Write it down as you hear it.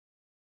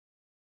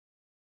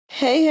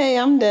Hey,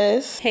 I'm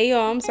Des. Hey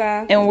y'all, I'm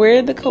Sai. And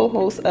we're the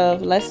co-hosts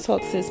of Let's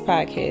Talk Sis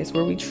podcast,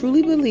 where we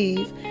truly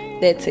believe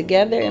that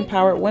together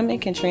empowered women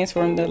can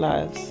transform their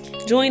lives.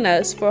 Join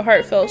us for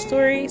heartfelt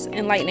stories,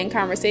 enlightening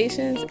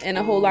conversations, and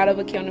a whole lot of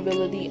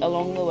accountability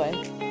along the way.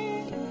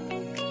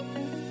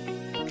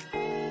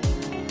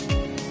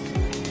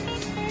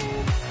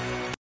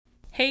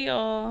 Hey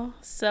y'all,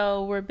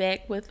 so we're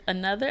back with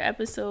another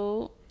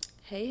episode.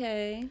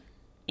 Hey.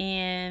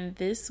 And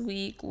this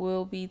week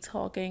we'll be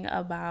talking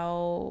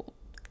about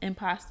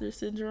imposter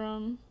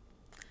syndrome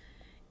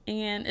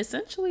and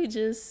essentially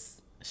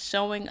just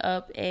showing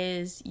up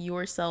as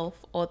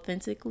yourself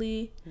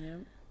authentically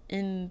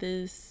in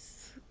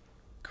this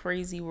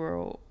crazy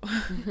world.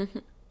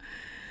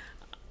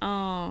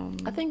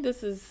 I think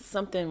this is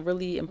something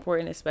really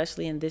important,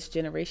 especially in this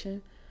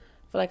generation.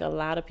 I feel like a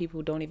lot of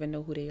people don't even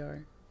know who they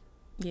are.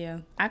 Yeah,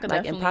 I could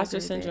like definitely imposter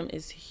agree with syndrome that.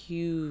 is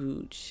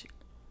huge.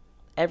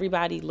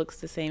 Everybody looks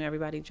the same.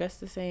 Everybody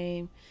dressed the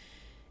same.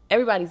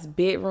 Everybody's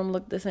bedroom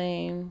looked the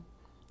same.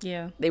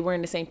 Yeah, they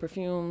wearing the same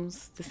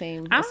perfumes, the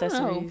same I accessories.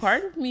 don't know.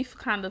 Part of me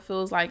kind of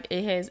feels like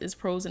it has its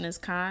pros and its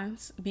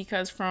cons,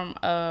 because from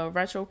a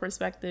retro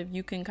perspective,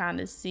 you can kind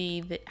of see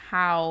that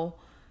how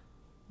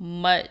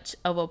much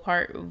of a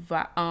part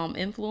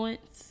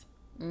influence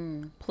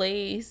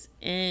plays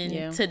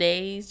in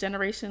today's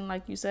generation,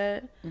 like you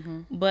said.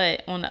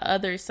 But on the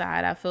other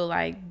side, I feel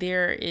like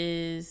there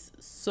are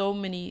so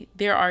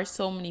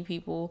many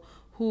people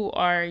who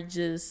are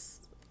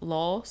just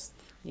lost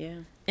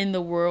in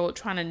the world,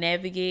 trying to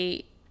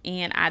navigate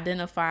and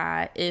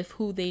identify if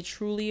who they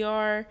truly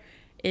are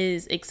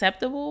is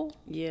acceptable.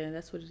 Yeah,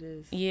 that's what it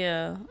is.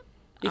 Yeah,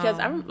 because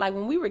like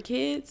when we were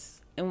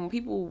kids and when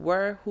people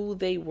were who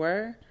they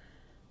were,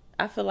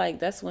 I feel like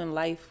that's when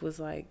life was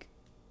like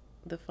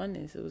the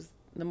funnest. It was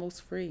the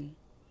most free.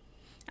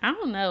 I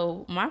don't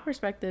know. My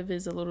perspective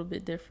is a little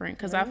bit different,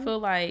 because I feel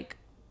like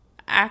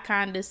I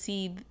kind of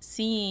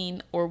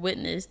seen or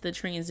witnessed the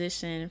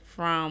transition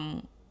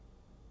from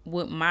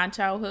what my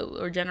childhood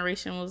or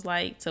generation was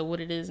like to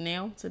what it is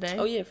now today.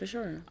 Oh yeah, for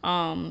sure.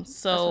 So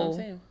that's what I'm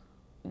saying.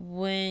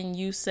 When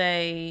you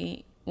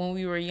say when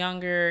we were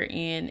younger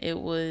and it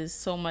was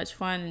so much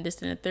fun and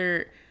this and the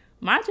third,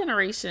 my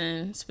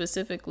generation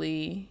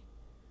specifically,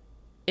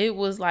 it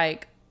was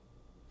like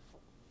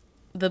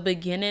the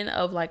beginning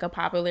of like a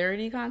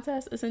popularity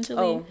contest,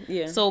 essentially. Oh,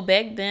 yeah. So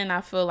back then,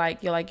 I feel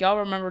like y'all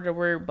remember the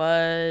word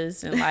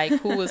buzz and like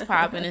who was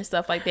popping and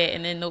stuff like that,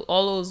 and then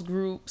all those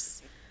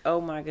groups. Oh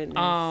my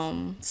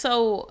goodness.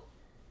 So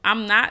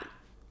I'm not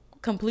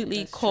completely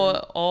That's caught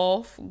true.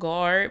 off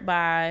guard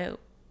by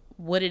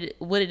what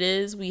it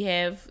is we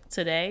have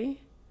today,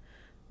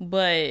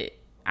 but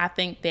I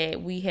think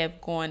that we have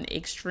gone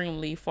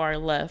extremely far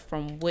left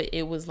from what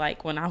it was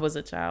like when I was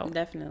a child.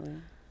 Definitely.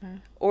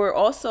 Or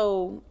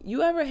also,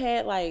 you ever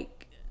had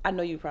like, I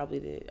know you probably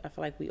did, I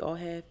feel like we all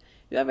have,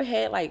 you ever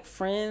had like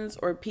friends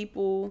or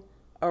people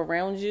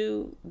around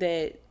you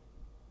that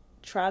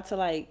try to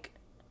like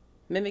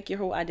mimic your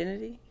whole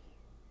identity?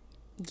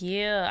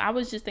 Yeah, I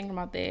was just thinking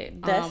about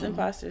that. That's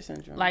imposter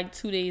syndrome. Like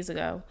 2 days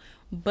ago.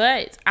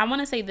 But I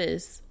want to say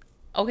this.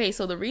 Okay,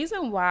 so the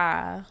reason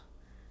why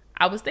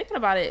I was thinking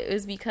about it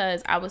is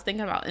because I was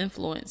thinking about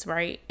influence,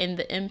 right? And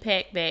the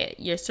impact that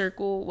your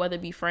circle, whether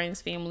it be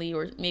friends, family,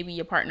 or maybe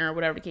your partner or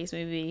whatever the case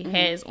may be,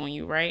 has on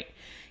you, right?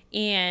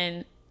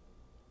 And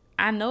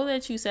I know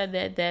that you said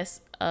that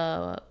that's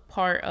a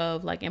part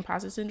of like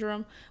imposter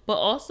syndrome, but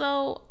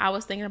also I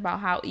was thinking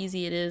about how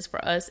easy it is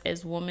for us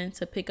as women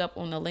to pick up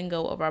on the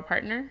lingo of our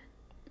partner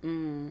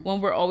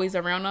when we're always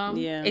around them.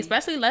 Yeah.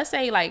 Especially, let's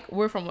say like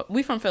we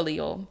from Philly,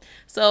 y'all.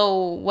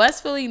 So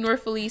West Philly,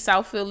 North Philly,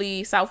 South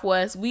Philly,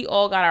 Southwest, we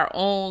all got our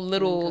own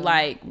little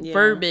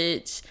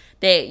verbiage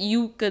that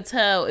you could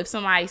tell if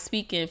somebody's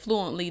speaking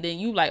fluently, then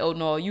you like, oh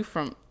no, you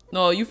from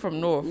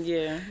North.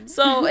 Yeah.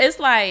 So it's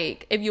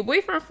like, if your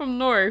boyfriend from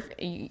North,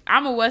 and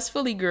I'm a West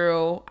Philly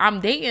girl, I'm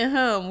dating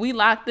him, we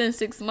locked in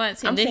 6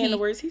 months. And I'm then saying the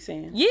words he's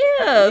saying. Yeah.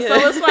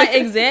 So it's like,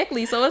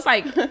 exactly. So it's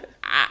like,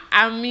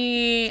 I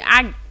mean,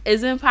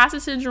 is imposter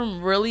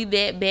syndrome really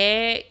that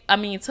bad? I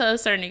mean, to a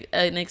certain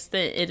an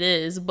extent it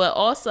is. But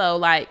also,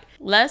 like,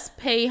 let's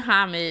pay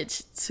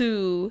homage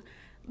to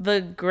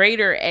the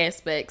greater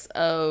aspects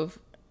of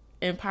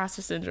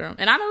imposter syndrome.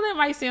 And I know that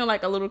might sound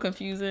like a little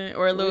confusing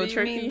or a little tricky.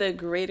 What do you mean the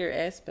greater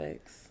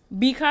aspects?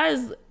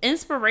 Because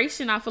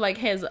inspiration, I feel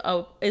like is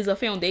a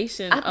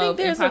foundation. I think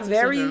there's a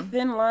very syndrome.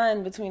 thin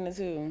line between the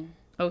two.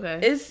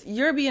 Okay,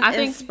 You're being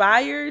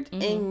inspired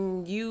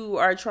and you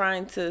are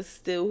trying to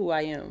steal who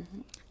I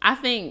am. I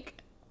think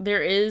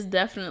there is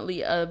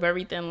definitely a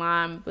very thin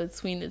line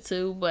between the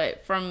two,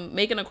 but from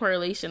making a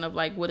correlation of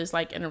like what it's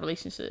like in a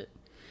relationship,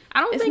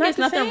 I don't think it's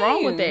nothing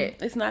wrong with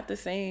that. It's not the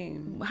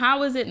same.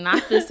 How is it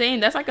not the same?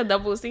 That's like a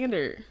double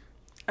standard.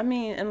 I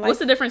mean, and like, what's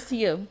the difference to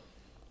you?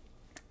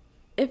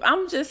 If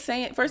I'm just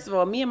saying, first of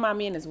all, me and my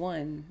man is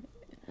one.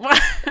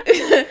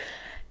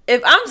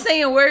 If I'm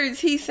saying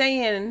words he's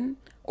saying,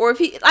 Or if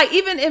he, like,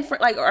 even in,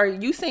 like, are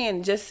you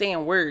saying just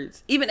saying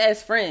words? Even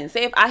as friends,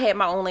 say if I had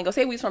my own lingo,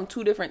 say we was from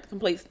two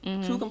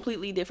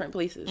completely different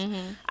places.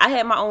 I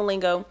had my own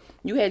lingo,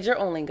 you had your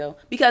own lingo.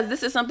 Because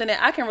this is something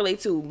that I can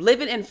relate to.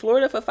 Living in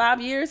Florida for 5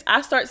 years,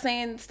 I start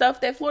saying stuff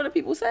that Florida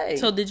people say.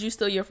 So did you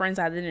steal your friend's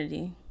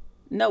identity?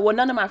 No, well,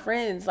 none of my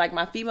friends, like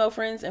my female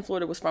friends in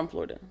Florida was from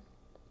Florida.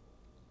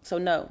 So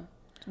no.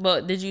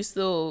 But did you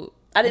still...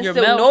 I didn't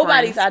steal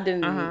nobody's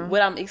identity.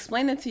 What I'm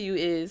explaining to you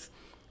is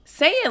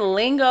saying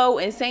lingo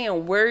and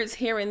saying words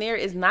here and there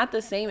is not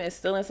the same as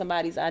stealing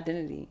somebody's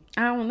identity.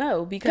 I don't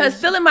know, because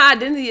stealing my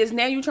identity is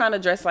now you trying to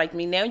dress like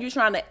me. Now you're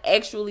trying to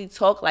actually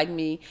talk like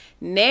me.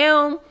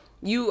 Now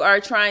you are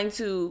trying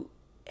to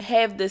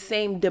have the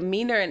same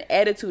demeanor and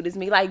attitude as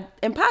me. Like,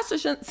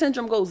 imposter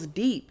syndrome goes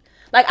deep.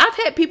 Like, I've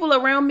had people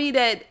around me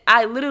that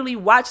I literally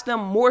watch them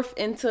morph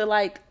into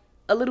like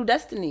a little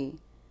Destiny.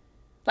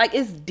 Like,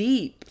 it's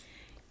deep.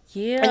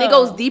 Yeah. And it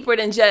goes deeper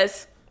than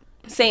just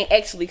saying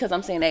actually, because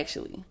I'm saying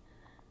actually.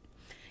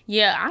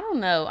 Yeah, I don't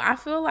know. I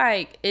feel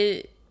like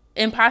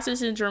imposter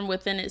syndrome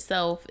within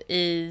itself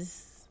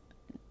is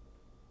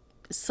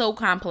so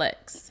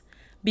complex,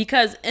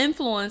 because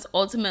influence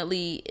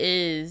ultimately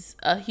is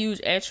a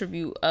huge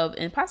attribute of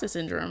imposter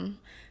syndrome.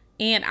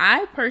 And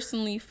I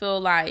personally feel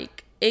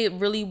like it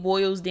really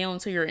boils down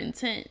to your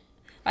intent.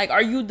 Like,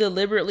 are you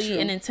deliberately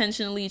and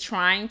intentionally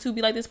trying to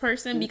be like this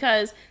person?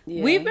 Because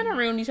we've been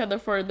around each other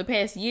for the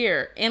past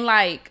year. And,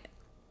 like,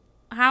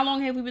 how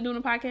long have we been doing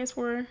the podcast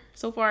for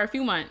so far? A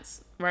few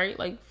months, right?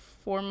 Like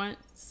 4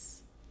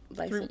 months?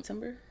 Like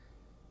September?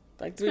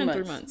 Like 3 months.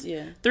 3 months.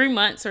 Yeah. 3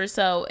 months or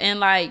so. And,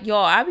 like,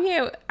 y'all, I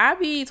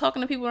be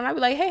talking to people and I be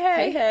like,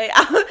 hey. And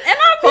I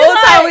be whole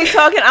time we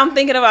talking, I'm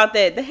thinking about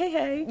that. The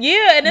hey.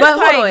 Yeah, and it's but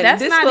like, hold on,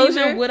 that's not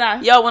even what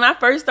I... Yo, when I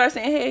first started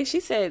saying hey, she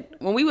said,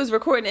 when we was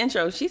recording the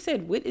intro, she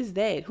said, what is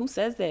that? Who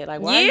says that? Like,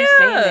 why are you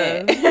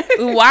saying that?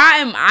 Why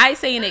am I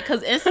saying it?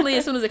 Because instantly,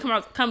 as soon as it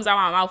comes out of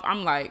my mouth,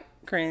 I'm like...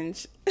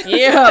 Cringe.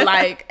 Yeah,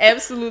 like,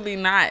 absolutely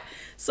not.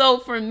 So,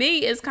 for me,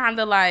 it's kind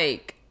of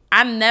like...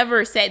 I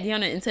never sat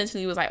down and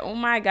intentionally was like, oh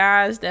my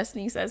gosh,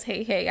 Destiny says,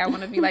 hey, I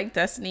want to be like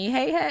Destiny,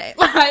 hey.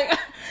 Like,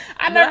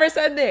 I never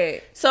said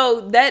that.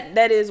 So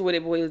that is what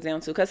it boils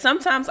down to. Because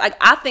sometimes, like,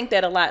 I think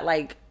that a lot.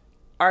 Like,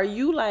 are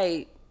you,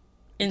 like,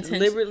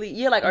 deliberately?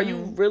 Yeah, like, are you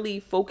really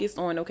focused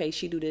on, okay,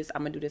 she do this,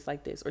 I'm going to do this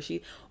like this.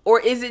 Or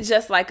is it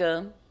just like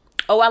I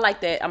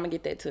like that, I'm going to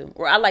get that too.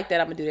 Or I like that,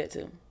 I'm going to do that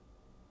too.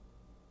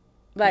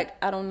 Like,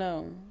 I don't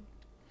know.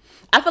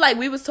 I feel like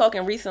we was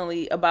talking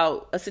recently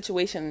about a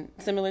situation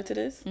similar to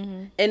this,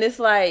 and it's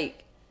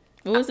like,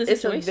 what was the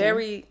situation? It's a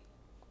very,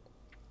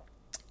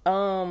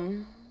 a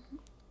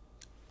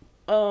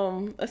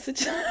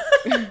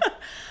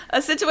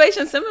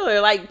situation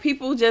similar, like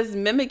people just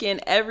mimicking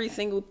every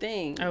single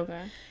thing.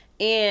 Okay,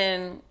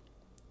 and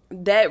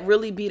that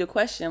really be the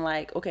question.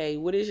 Like, okay,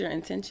 what is your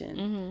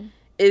intention?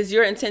 Is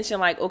your intention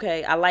like,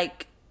 okay, I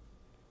like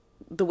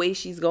the way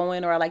she's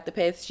going, or I like the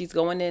path she's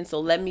going in, so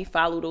let me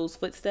follow those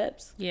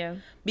footsteps? Yeah.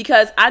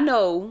 Because I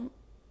know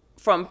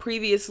from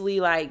previously,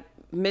 like,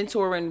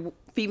 mentoring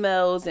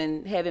females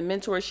and having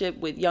mentorship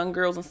with young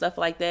girls and stuff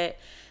like that,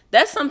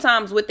 that's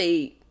sometimes what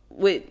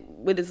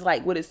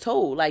it's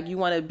told. Like, you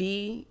want to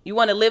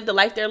live the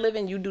life they're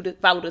living, you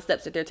follow the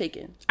steps that they're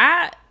taking.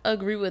 I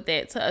agree with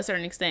that to a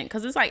certain extent,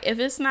 because it's like, if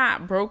it's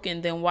not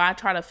broken, then why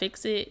try to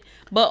fix it?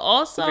 But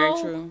also,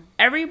 very true,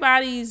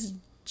 everybody's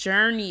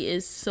journey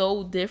is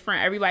so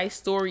different. Everybody's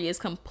story is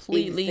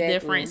completely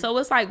different. So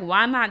it's like,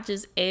 why not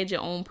just add your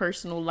own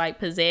personal,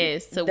 like,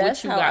 pizzazz to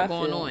what you got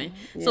going on?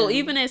 Yeah. So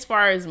even as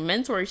far as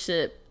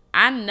mentorship,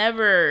 I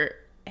never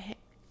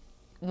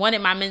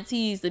wanted my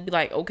mentees to be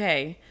like,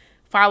 okay,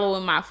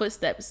 following my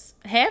footsteps.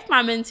 Half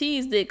my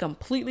mentees did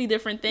completely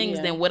different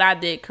things than what I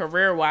did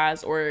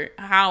career-wise or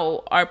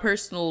how our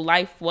personal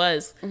life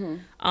was.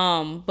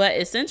 But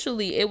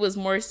essentially, it was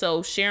more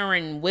so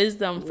sharing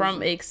wisdom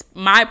from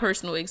my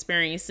personal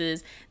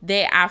experiences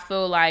that I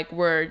feel like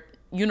were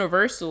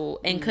universal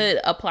and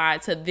could apply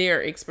to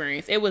their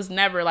experience. It was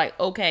never like,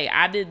 okay,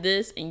 I did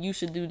this and you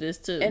should do this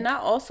too. And I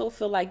also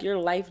feel like your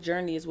life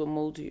journey is what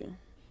molds you.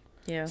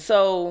 Yeah.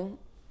 So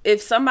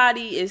if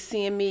somebody is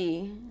seeing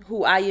me,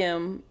 who I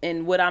am,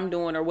 and what I'm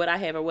doing or what I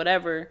have or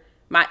whatever,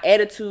 my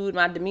attitude,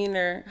 my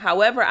demeanor,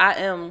 however I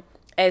am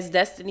as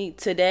Destiny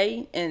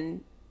today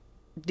in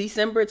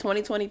December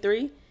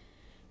 2023,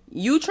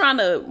 you trying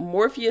to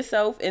morph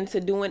yourself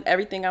into doing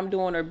everything I'm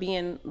doing or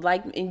being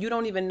like, and you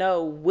don't even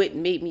know what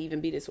made me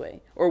even be this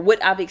way, or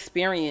what I've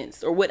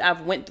experienced or what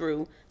I've went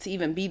through to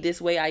even be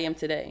this way I am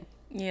today.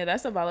 Yeah,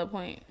 that's a valid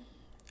point.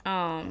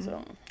 I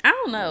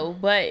don't know,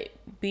 but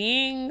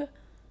being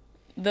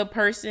the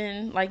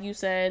person, like you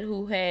said,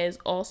 who has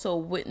also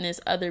witnessed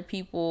other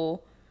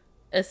people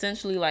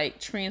essentially, like,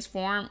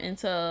 transform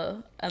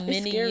into a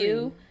mini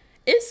you,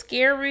 it's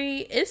scary.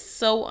 It's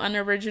so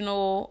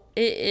unoriginal.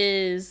 It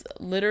is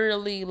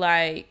literally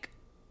like,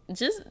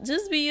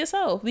 just be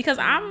yourself, because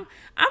I'm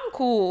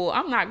cool.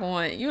 I'm not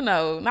going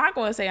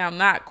to say I'm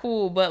not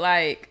cool, but,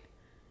 like,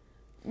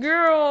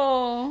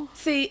 Girl.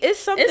 See, it's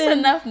something. It's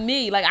enough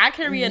me. Like, I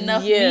carry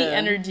enough me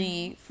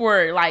energy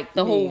for, like,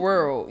 the whole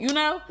world. You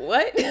know?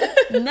 What?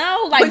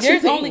 No, like,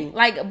 there's only,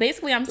 like,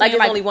 basically I'm saying, like,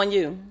 it's only one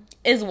you.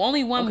 It's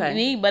only one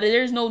me, but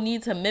there's no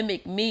need to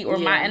mimic me or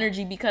my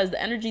energy, because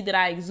the energy that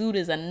I exude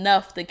is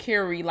enough to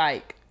carry,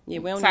 like, we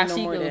don't Sashika. Need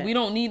no more of that. We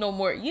don't need no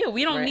more. Yeah,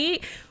 we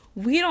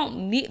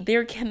don't need,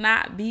 there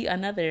cannot be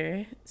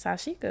another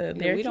Sashika.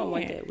 We don't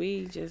want that.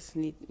 We just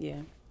need,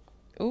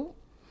 Ooh.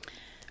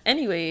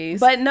 Anyways.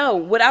 But no,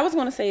 what I was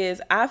going to say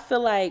is, I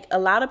feel like a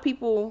lot of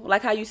people,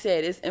 like how you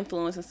said, it's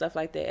influence and stuff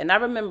like that. And I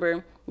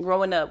remember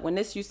growing up when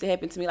this used to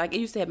happen to me, like, it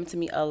used to happen to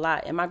me a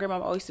lot. And my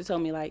grandma always used to tell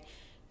me, like,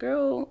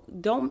 girl,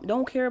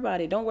 don't care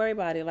about it. Don't worry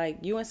about it. Like,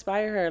 you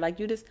inspire her. Like,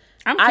 you just...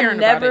 I'm caring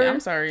about it.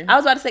 I'm sorry. I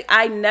was about to say,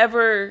 I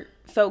never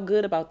felt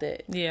good about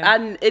that.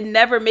 Yeah. It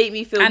never made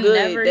me feel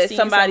good that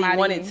somebody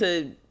wanted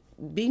to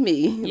be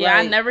me. Yeah,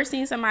 like, I never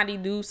seen somebody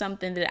do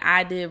something that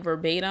I did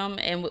verbatim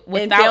and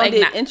without found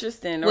it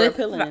interesting or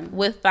appealing.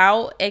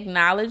 Without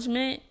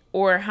acknowledgement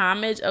or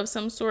homage of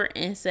some sort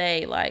and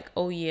say, like,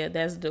 oh yeah,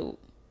 that's dope.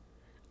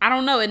 I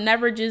don't know. It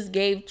never just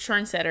gave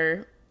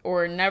trendsetter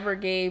or never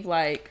gave,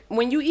 like...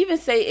 When you even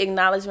say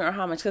acknowledgement or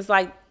homage, because,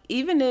 like,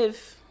 even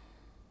if...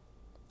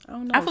 I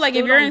don't know. I feel like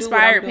if you're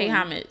inspired, pay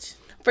homage.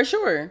 For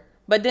sure.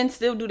 But then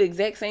still do the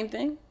exact same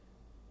thing?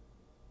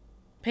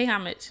 Pay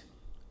homage.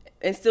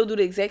 And still do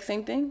the exact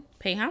same thing?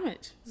 Pay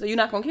homage. So you're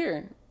not going to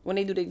care when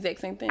they do the exact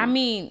same thing? I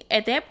mean,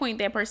 at that point,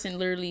 that person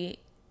literally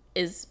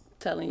is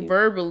telling you,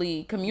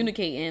 verbally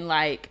communicating,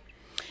 like...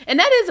 And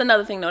that is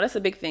another thing, though. That's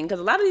a big thing. Because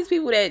a lot of these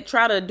people that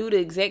try to do the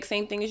exact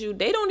same thing as you,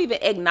 they don't even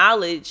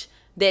acknowledge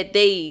that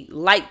they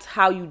liked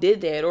how you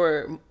did that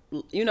or,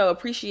 you know,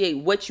 appreciate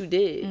what you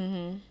did.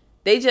 Mm-hmm.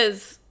 They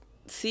just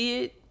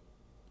see it,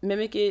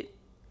 mimic it,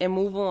 and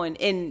move on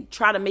and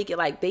try to make it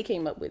like they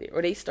came up with it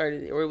or they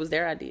started it or it was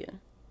their idea.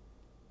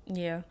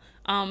 Yeah.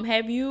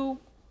 Have you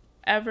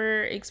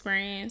ever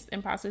experienced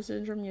imposter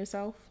syndrome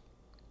yourself?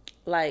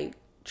 Like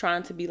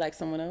trying to be like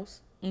someone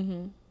else?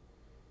 Mm-hmm.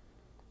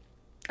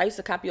 I used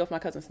to copy off my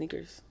cousin's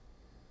sneakers.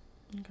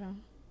 Okay.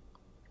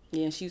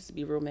 Yeah, and she used to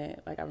be real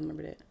mad. Like, I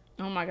remember that.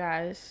 Oh my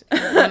gosh.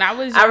 When I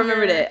was younger, I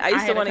remember that. I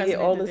used to want to get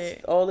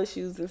all the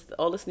shoes and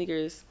all the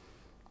sneakers.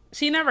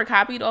 She never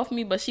copied off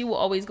me, but she would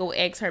always go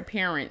ask her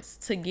parents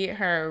to get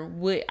her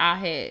what I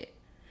had.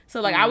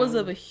 So, like, I was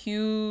a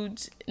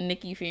huge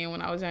Nicki fan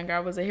when I was younger.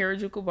 I was a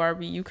Harajuku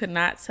Barbie. You could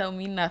not tell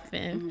me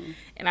nothing. Mm-hmm.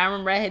 And I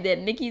remember I had that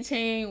Nicki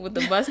chain with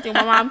the busting.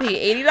 My mom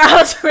paid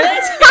 $80 for that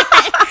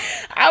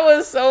chain. I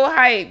was so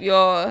hyped,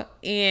 y'all.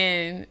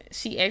 And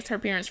she asked her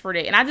parents for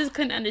that. And I just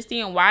couldn't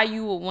understand why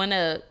you would want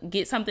to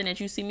get something that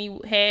you see me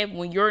have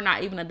when you're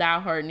not even a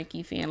diehard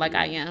Nicki fan like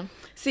I am.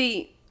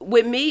 See,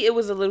 with me, it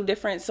was a little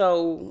different.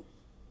 So,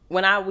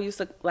 when we used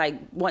to, like,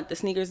 want the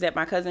sneakers that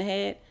my cousin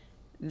had,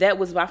 that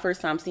was my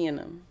first time seeing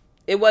them.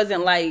 It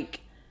wasn't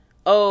like,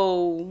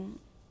 oh,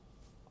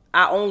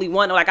 I only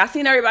want them. Like, I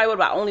seen everybody with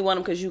them, I only want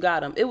them because you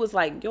got them. It was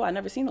like, yo, I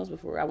never seen those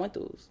before. I want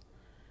those.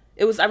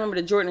 I remember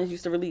the Jordans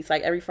used to release,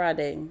 like, every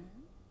Friday.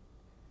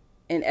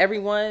 And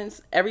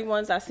everyone's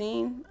I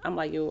seen, I'm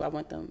like, yo, I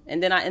want them.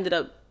 And then I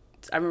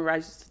remember I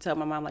used to tell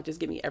my mom, like, just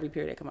give me every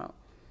pair that come out.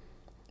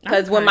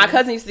 Because when my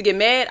cousin used to get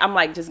mad, I'm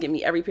like, just give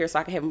me every pair so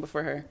I can have them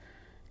before her.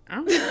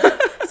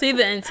 See,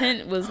 the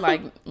intent was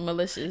like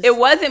malicious. It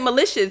wasn't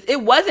malicious.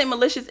 It wasn't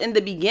malicious in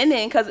the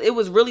beginning because it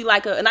was really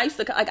like and I used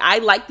to like, I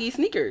like these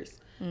sneakers.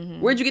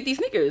 Mm-hmm. Where'd you get these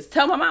sneakers?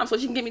 Tell my mom so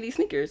she can give me these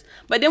sneakers.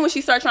 But then when she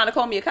started trying to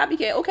call me a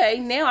copycat, okay,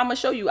 now I'm gonna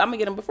show you. I'm gonna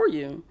get them before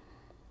you.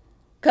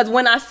 Because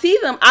when I see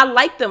them, I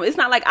like them. It's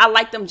not like I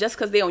like them just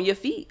because they're on your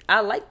feet. I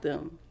like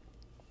them.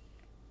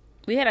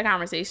 We had a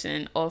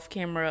conversation off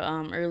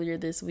camera earlier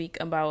this week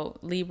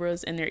about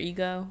Libras and their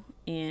ego,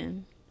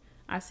 and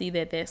I see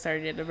that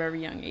started at a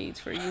very young age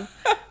for you.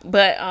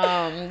 But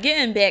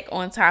getting back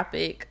on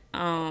topic,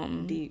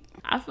 deep.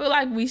 I feel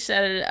like we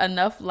shed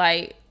enough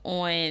light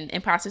on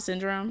imposter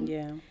syndrome.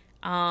 Yeah.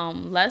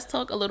 Let's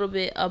talk a little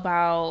bit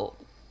about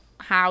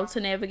how to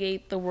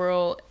navigate the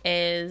world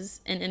as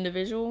an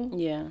individual.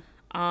 Yeah.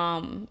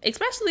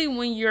 Especially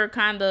when you're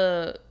kind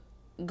of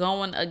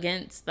going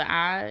against the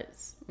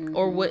odds, mm-hmm.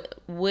 or what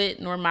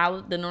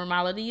the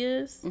normality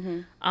is.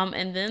 Mm-hmm.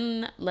 And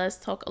then let's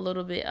talk a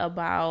little bit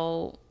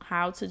about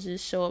how to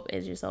just show up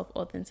as yourself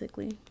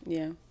authentically.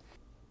 Yeah.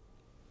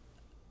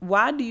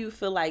 Why do you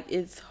feel like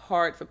it's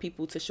hard for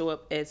people to show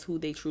up as who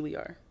they truly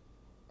are?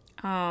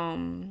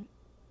 I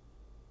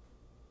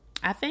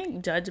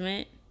think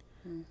judgment.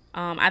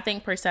 I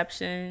think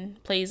perception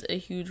plays a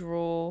huge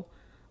role.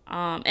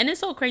 And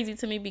it's so crazy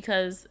to me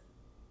because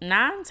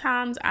 9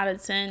 times out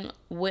of 10,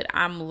 what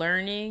I'm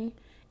learning,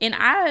 and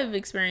I have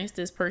experienced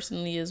this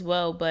personally as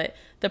well, but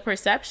the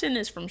perception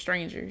is from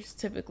strangers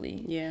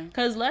typically. Yeah.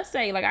 Because let's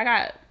say, like, I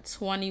got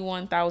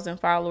 21,000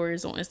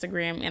 followers on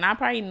Instagram, and I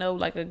probably know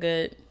like a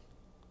good,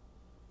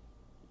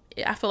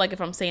 I feel like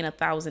if I'm saying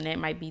 1,000, that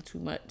might be too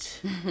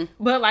much.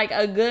 But like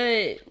a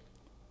good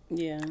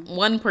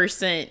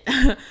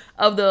 1%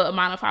 of the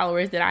amount of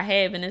followers that I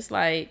have. And it's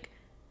like,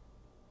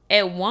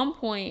 at one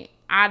point,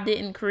 I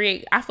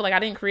feel like I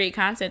didn't create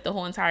content the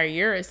whole entire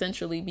year,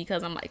 essentially,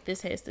 because I'm like,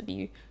 this has to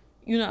be,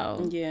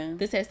 Yeah.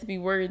 this has to be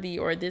worthy,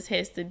 or this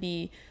has to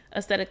be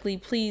aesthetically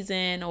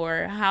pleasing,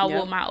 or how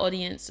will my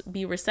audience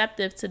be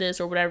receptive to this,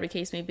 or whatever the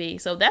case may be.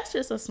 So that's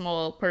just a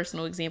small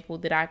personal example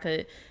that I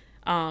could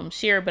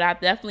share. But I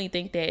definitely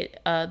think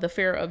that the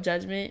fear of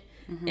judgment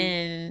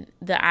and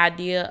the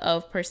idea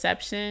of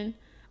perception,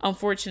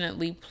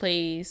 unfortunately,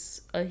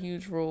 plays a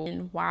huge role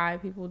in why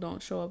people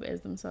don't show up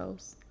as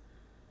themselves.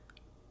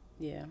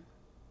 Yeah.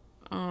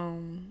 I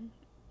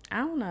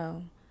don't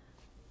know.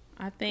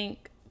 I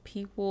think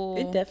people...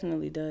 It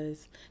definitely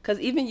does. Because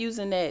even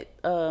using that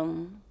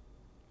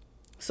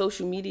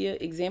social media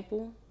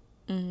example,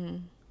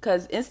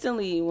 because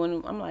instantly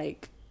when I'm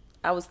like,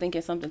 I was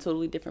thinking something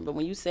totally different. But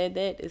when you said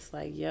that, it's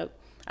like, yep.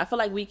 I feel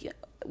like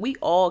we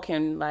all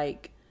can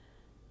like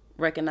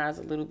recognize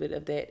a little bit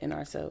of that in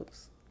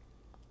ourselves.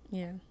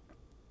 Yeah.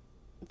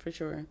 For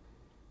sure.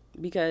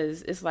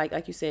 Because it's like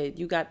you said,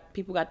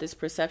 people got this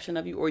perception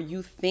of you, or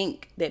you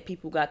think that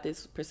people got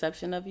this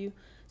perception of you,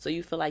 so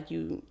you feel like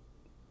you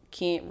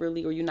can't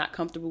really, or you're not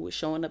comfortable with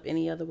showing up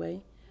any other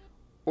way,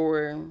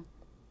 or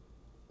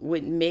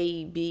what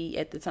may be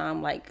at the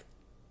time like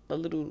a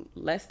little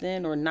less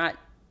than, or not,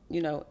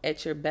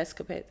 at your best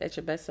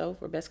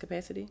self or best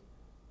capacity.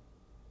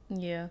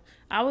 Yeah.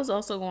 I was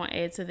also going to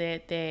add to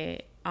that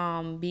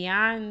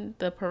beyond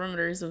the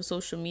perimeters of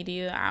social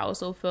media, I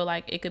also feel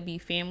like it could be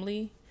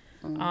family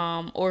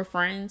or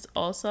friends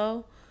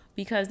also,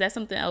 because that's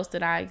something else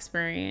that I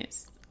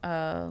experienced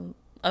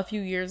a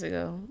few years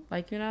ago.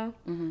 Like,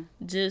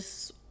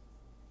 just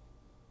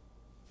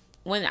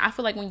when I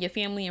feel like when your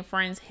family and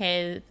friends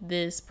have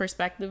this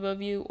perspective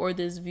of you, or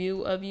this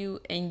view of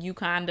you, and you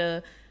kind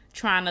of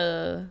trying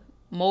to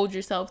mold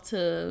yourself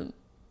to,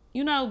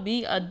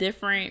 be a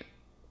different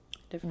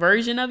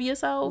version of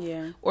yourself,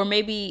 or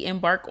maybe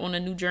embark on a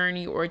new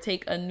journey, or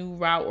take a new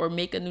route, or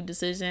make a new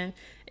decision,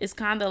 it's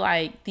kind of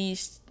like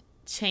these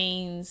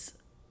chains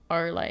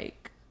are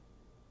like,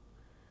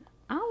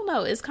 I don't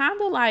know, it's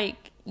kind of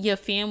like your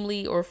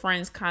family or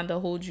friends kind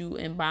of hold you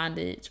in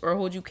bondage, or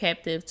hold you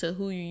captive to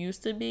who you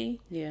used to be.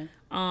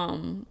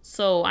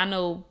 So I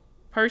know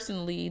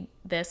personally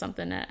that's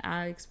something that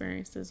I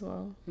experienced as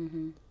well.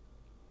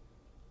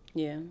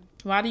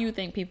 Why do you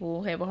think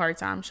people have a hard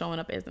time showing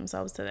up as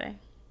themselves today?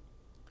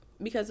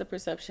 Because of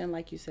perception,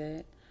 like you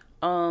said.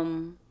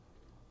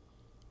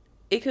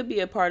 It could be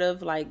a part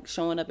of like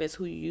showing up as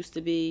who you used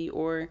to be,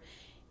 or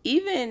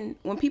even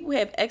when people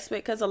have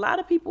because a lot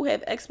of people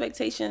have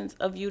expectations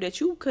of you that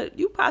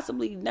you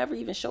possibly never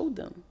even showed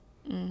them,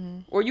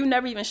 or you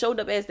never even showed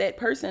up as that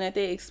person that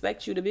they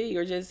expect you to be,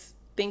 or just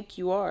think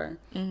you are.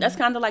 That's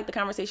kind of like the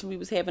conversation we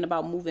was having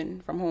about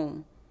moving from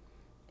home,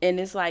 and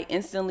it's like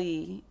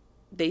instantly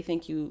they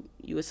think you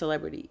a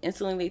celebrity,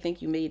 instantly they think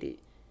you made it,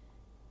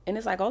 and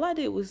it's like all I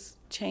did was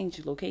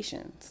change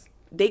locations.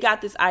 They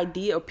got this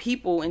idea, or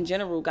people in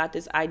general got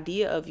this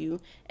idea of you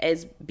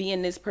as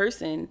being this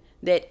person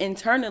that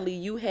internally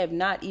you have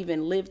not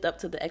even lived up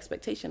to the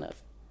expectation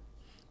of.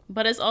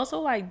 But it's also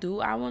like, do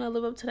I want to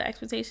live up to the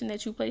expectation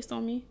that you placed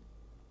on me?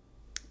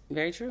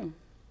 Very true.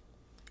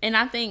 And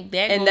I think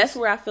that's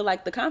where I feel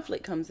like the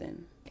conflict comes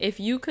in. If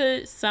you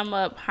could sum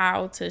up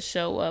how to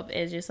show up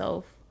as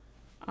yourself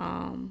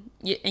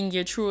in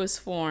your truest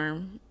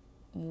form,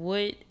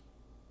 what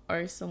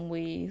are some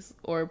ways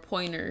or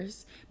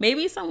pointers?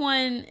 Maybe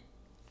someone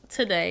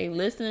today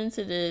listening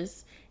to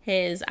this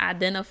has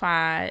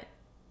identified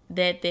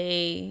that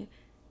they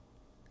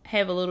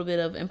have a little bit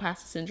of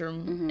imposter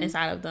syndrome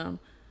inside of them.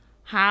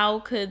 How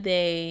could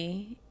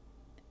they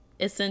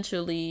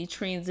essentially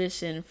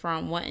transition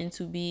from wanting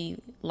to be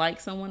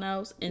like someone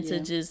else into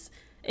just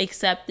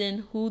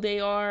accepting who they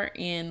are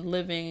and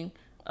living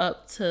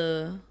up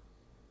to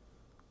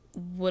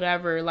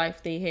whatever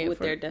life they have, what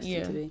they're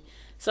destined to be?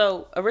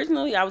 So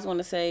originally I was going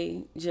to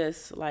say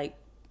just like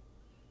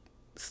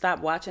stop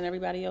watching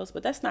everybody else,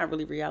 but that's not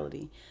really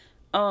reality.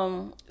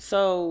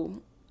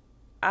 So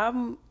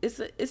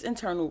it's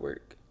internal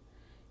work.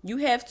 You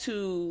have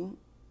to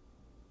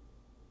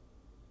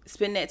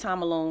spend that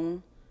time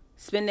alone,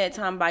 spend that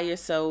time by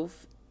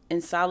yourself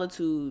in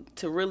solitude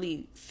to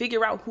really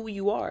figure out who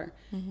you are.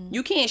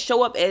 You can't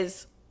show up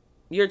as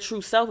your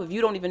true self if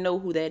you don't even know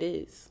who that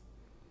is.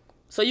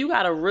 So you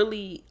got to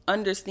really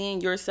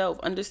understand yourself,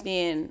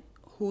 understand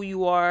who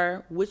you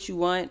are, what you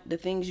want, the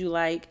things you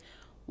like.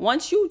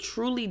 Once you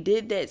truly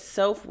did that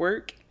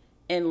self-work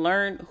and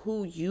learned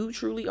who you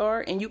truly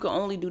are, and you can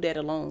only do that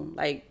alone.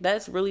 Like,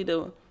 that's really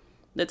the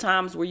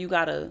times where you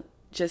got to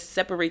just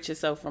separate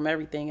yourself from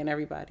everything and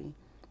everybody.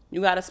 You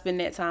got to spend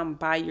that time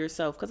by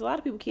yourself, because a lot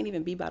of people can't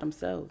even be by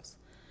themselves.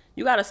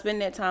 You got to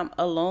spend that time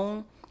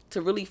alone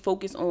to really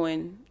focus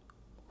on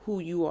who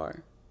you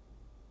are,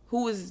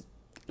 who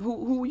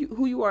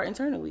you are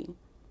internally.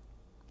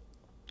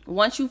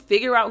 Once you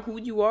figure out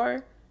who you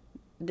are,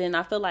 then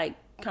I feel like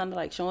kind of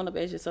like showing up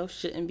as yourself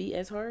shouldn't be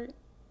as hard.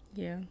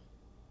 I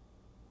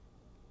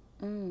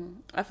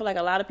feel like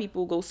a lot of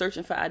people go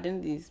searching for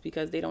identities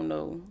because they don't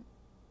know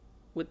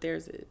what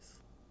theirs is.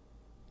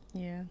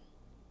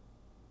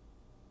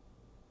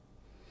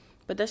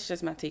 But that's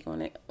just my take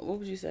on it. What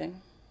would you say?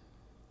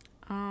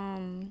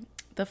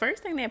 The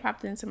first thing that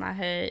popped into my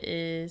head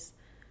is,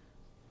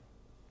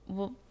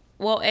 well,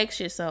 ask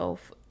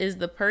yourself, is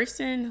the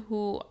person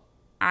who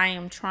I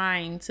am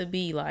trying to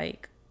be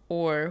like,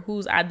 or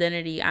whose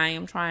identity I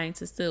am trying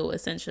to steal,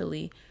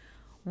 essentially,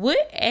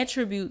 what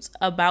attributes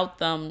about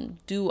them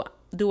do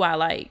I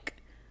like?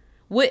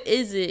 What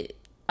is it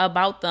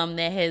about them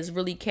that has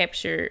really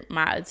captured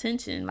my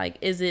attention? Like,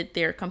 is it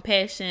their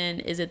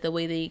compassion? Is it the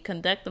way they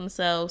conduct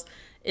themselves?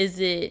 Is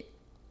it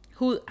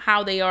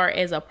how they are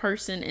as a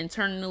person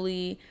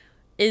internally?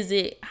 Is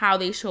it how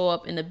they show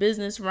up in the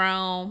business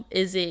realm?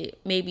 Is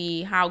it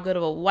maybe how good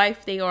of a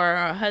wife they are,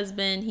 or a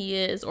husband he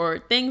is, or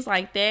things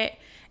like that?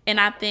 And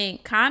I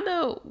think kind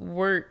of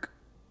work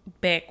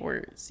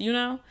backwards,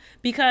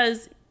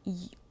 because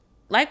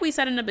like we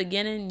said in the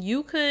beginning,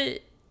 you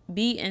could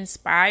be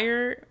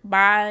inspired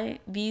by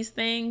these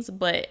things,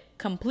 but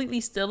completely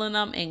stealing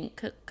them and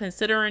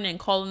considering and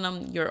calling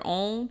them your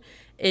own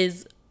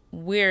is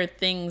where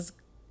things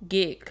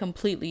get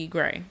completely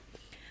gray.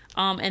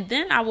 And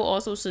then I will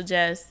also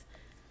suggest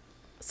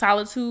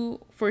solitude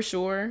for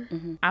sure.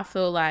 I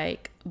feel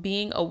like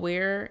being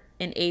aware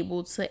and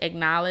able to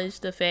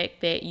acknowledge the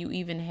fact that you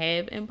even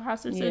have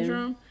imposter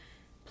syndrome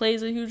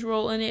plays a huge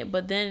role in it.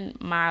 But then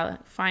my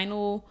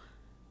final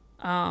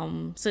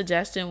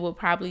suggestion would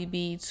probably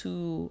be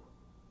to,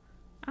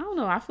 I don't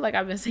know, I feel like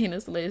I've been saying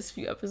this the last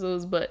few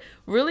episodes, but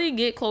really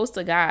get close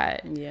to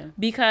God. Yeah.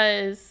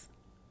 Because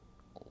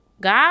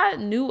God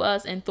knew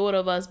us and thought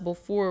of us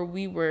before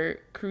we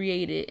were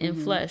created in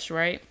flesh,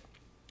 right?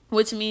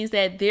 Which means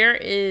that there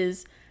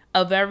is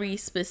a very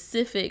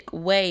specific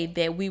way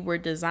that we were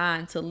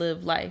designed to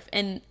live life.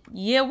 And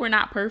yeah, we're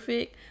not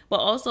perfect, but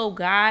also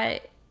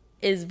God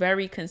is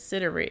very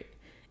considerate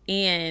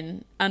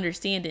and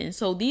understanding.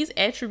 So these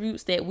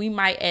attributes that we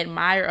might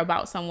admire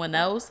about someone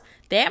else,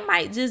 that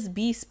might just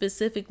be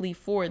specifically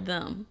for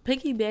them.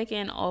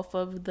 Piggybacking off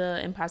of the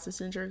imposter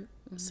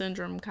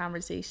syndrome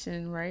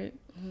conversation, right?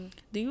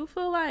 Do you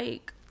feel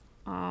like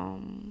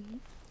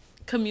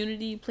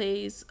community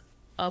plays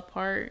a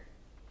part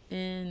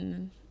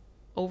in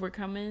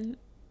overcoming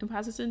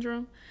imposter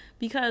syndrome?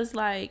 Because,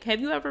 like, have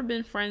you ever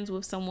been friends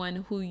with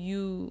someone who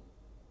you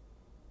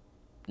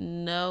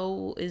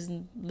know is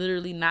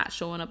literally not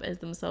showing up as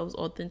themselves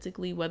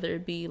authentically, whether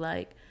it be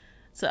like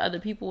to other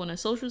people in a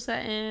social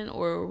setting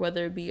or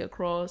whether it be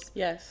across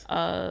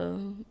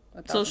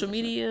social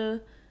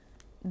media?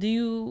 Do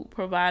you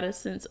provide a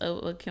sense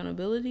of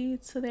accountability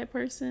to that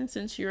person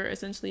since you're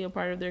essentially a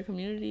part of their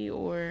community,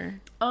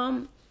 or?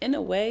 In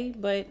a way,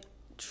 but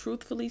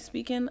truthfully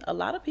speaking, a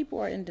lot of people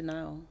are in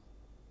denial.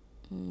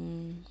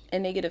 And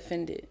they get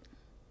offended.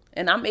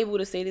 And I'm able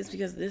to say this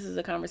because this is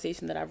a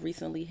conversation that I've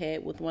recently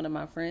had with one of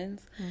my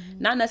friends.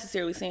 Not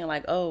necessarily saying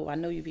like, oh, I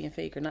know you're being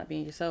fake or not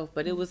being yourself,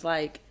 but it was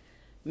like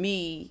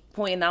me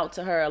pointing out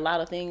to her a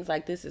lot of things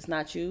like, this is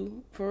not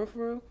you, for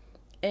real.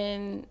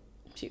 And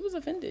she was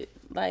offended.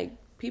 Like,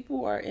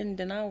 people are in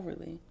denial,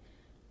 really.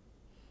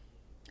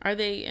 Are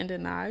they in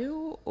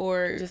denial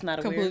or just not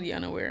aware? Completely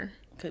unaware?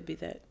 Could be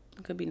that.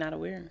 Could be not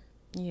aware.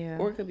 Yeah.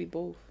 Or it could be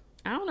both.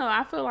 I don't know.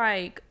 I feel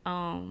like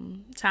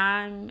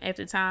time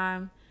after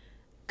time,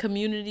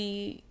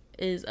 community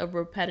is a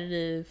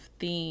repetitive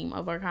theme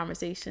of our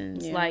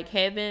conversations. Yeah. Like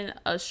having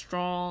a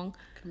strong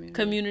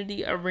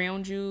community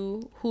around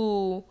you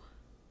who,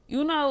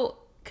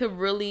 could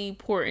really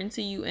pour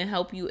into you and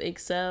help you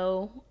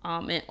excel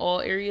in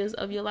all areas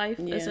of your life,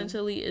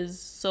 essentially, is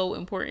so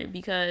important.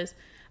 Because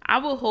I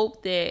will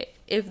hope that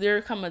if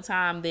there come a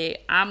time that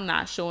I'm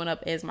not showing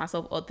up as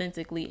myself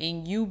authentically,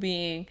 and you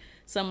being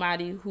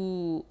somebody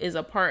who is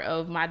a part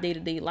of my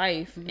day-to-day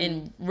life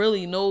and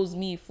really knows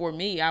me for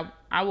me,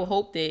 I will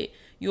hope that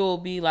you'll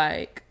be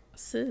like,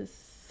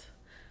 sis,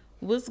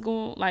 what's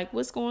going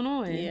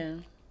on? Yeah.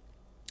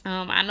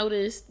 I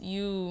noticed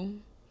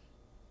you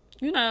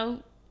know.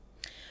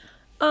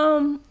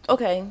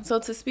 Okay, so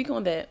to speak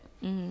on that,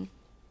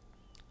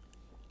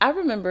 I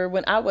remember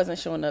when I wasn't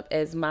showing up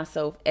as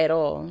myself at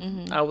all.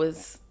 I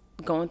was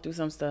going through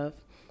some stuff,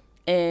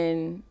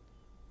 and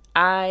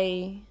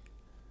I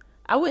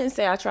wouldn't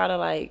say I try to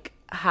like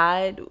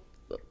hide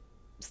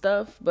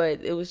stuff,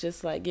 but it was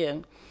just like, yeah.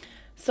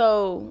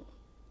 So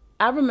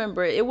I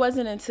remember it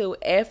wasn't until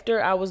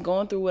after I was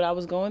going through what I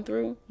was going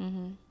through.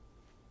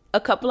 A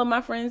couple of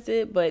my friends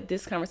did, but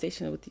this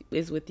conversation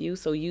is with you.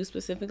 So you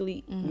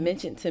specifically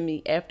mentioned to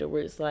me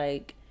afterwards,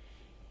 like,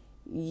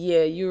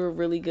 yeah, you're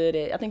really good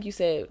at, I think you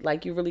said,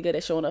 like, you're really good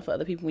at showing up for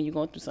other people when you're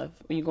going through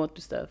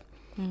stuff.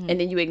 And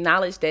then you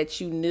acknowledged that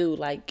you knew,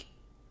 like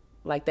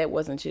that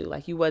wasn't you.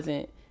 Like, you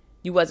wasn't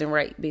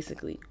right,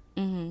 basically.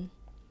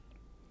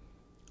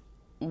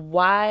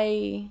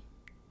 Why,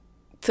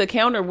 to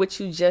counter what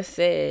you just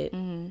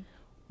said,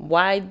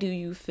 why do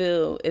you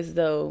feel as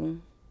though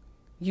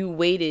you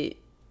waited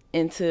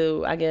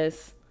until, I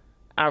guess,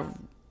 I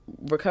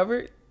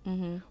recovered,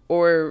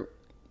 or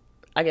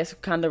I guess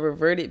kind of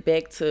reverted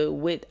back to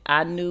what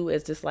I knew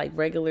as just like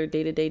regular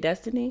day-to-day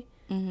destiny,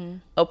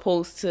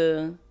 opposed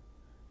to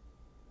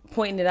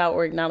pointing it out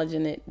or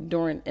acknowledging it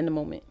in the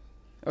moment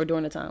or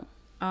during the time?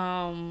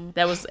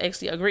 That was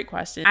actually a great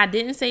question. I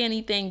didn't say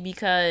anything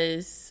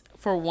because,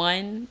 for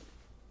one,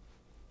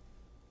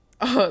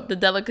 the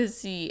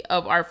delicacy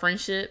of our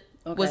friendship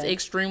was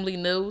extremely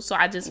new. So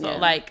I just felt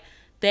like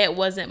that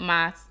wasn't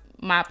my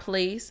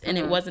place, and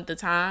it wasn't the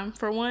time,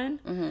 for one.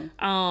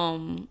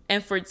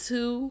 And for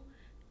two,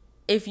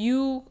 if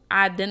you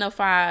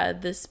identify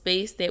the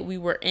space that we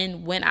were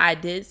in when I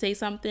did say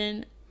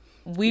something,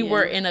 we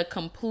were in a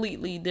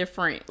completely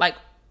different, like,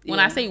 when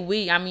I say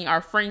we, I mean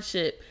our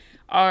friendship,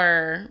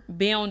 our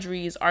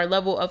boundaries, our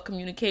level of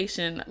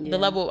communication, the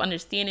level of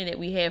understanding that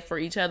we have for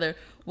each other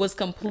was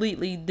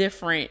completely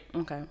different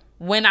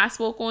when I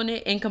spoke on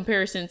it in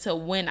comparison to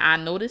when I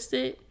noticed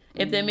it,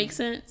 if that makes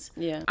sense.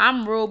 Yeah.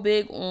 I'm real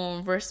big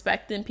on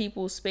respecting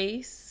people's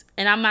space.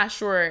 And I'm not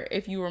sure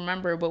if you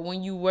remember, but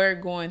when you were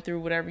going through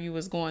whatever you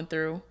was going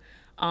through,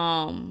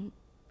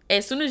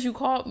 as soon as you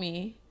called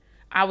me,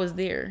 I was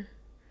there.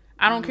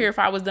 I don't care if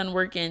I was done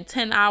working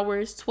 10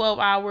 hours, 12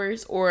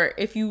 hours, or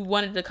if you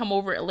wanted to come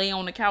over and lay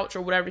on the couch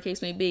or whatever the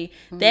case may be.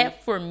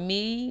 That, for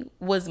me,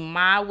 was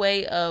my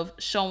way of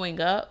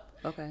showing up.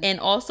 And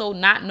also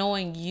not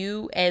knowing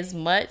you as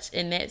much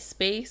in that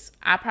space,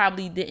 I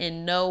probably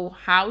didn't know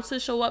how to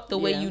show up the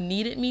way you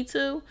needed me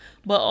to.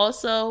 But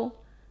also,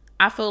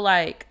 I feel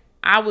like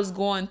I was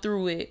going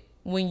through it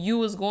when you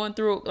was going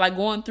through, like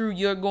going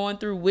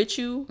through with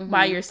you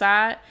by your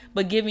side,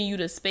 but giving you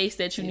the space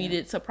that you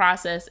needed to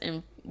process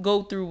and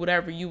go through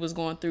whatever you was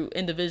going through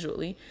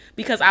individually.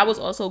 Because I was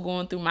also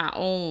going through my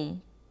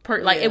own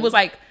it was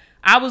like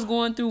I was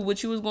going through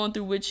what you was going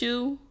through with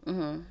you.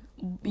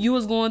 You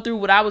was going through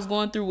what I was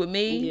going through with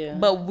me,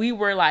 but we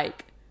were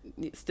like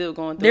still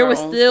going through. There was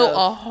still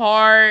a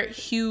hard,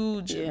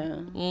 huge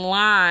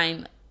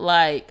line.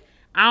 Like,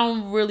 I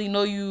don't really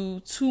know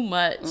you too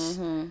much.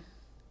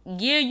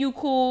 Yeah, you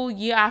cool.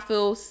 Yeah, I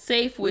feel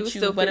safe with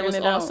you, but it was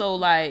also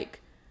like,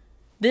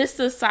 this is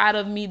the side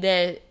of me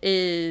that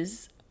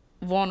is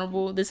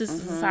vulnerable. This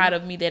is the side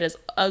of me that is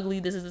ugly.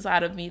 This is the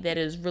side of me that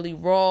is really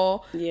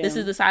raw. This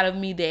is the side of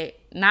me that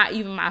not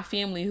even my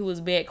family who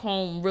is back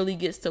home really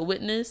gets to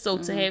witness. So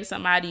to have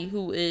somebody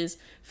who is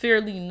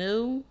fairly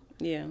new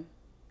and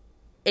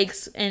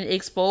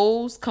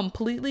exposed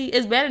completely,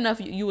 it's bad enough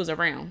you was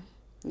around.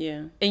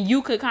 And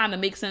you could kind of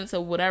make sense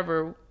of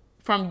whatever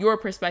from your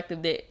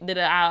perspective that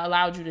I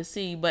allowed you to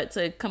see, but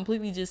to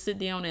completely just sit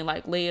down and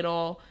like lay it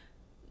all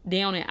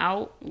down and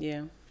out.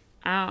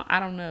 I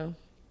don't know.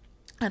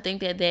 I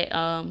think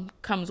that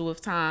comes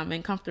with time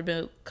and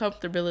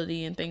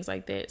comfortability and things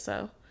like that.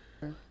 So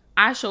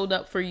I showed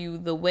up for you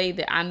the way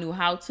that I knew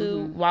how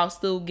to, while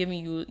still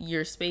giving you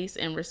your space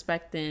and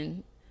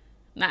respecting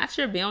not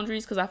your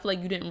boundaries, because I feel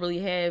like you didn't really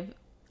have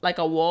like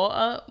a wall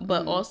up,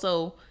 but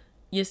also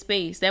your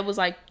space. That was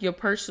like your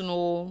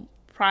personal,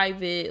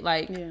 private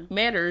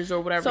matters or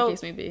whatever the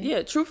case may be.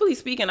 Yeah, truthfully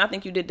speaking, I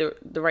think you did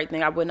the right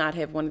thing. I would not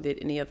have wanted it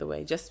any other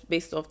way, just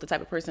based off the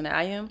type of person that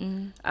I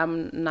am.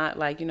 I'm not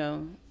like,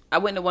 I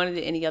wouldn't have wanted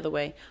it any other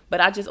way.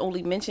 But I just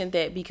only mentioned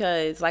that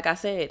because, like I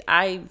said,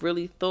 I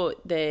really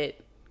thought that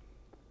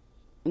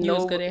you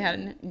was good at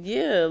having it.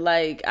 Yeah,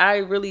 like I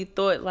really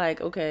thought like,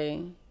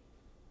 okay.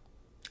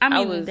 I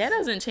mean, that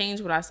doesn't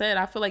change what I said.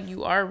 I feel like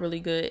you are really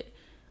good.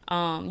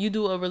 You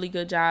do a really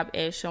good job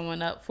at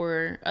showing up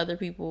for other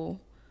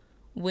people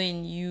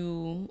when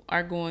you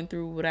are going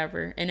through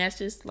whatever. And that's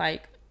just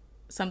like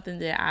something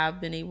that I've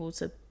been able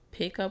to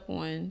pick up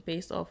on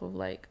based off of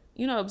like,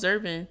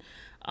 observing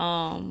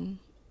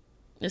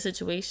the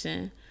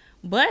situation.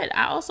 But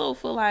I also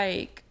feel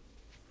like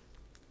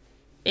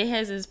it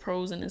has its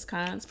pros and its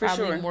cons. For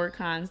probably sure. More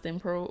cons than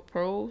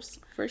pros.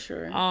 For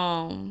sure.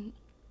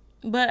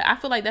 But I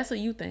feel like that's a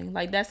you thing.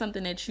 Like, that's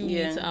something that you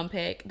need to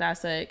unpack,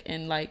 dissect,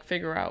 and like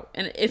figure out.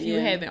 And if you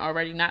haven't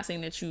already, not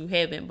saying that you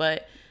haven't,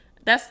 but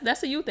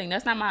that's a you thing.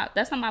 That's not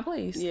my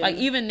place. Like,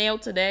 even now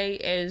today,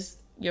 as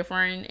your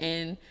friend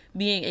and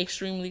being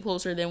extremely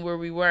closer than where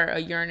we were a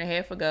year and a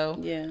half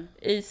ago,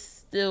 it's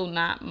still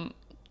not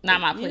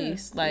my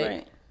place.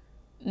 Like,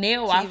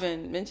 now I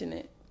even mention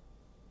it.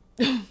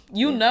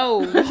 You know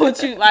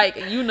what you like.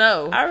 I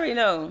already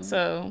know.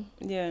 So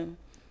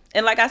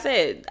and like I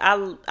said, I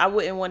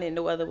wouldn't want it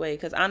no other way,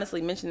 because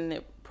honestly, mentioning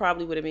it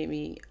probably would have made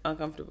me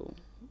uncomfortable.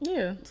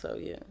 So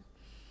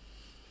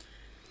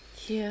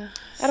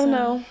I don't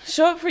know.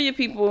 Show up for your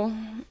people,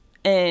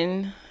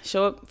 and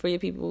show up for your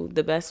people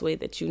the best way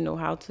that you know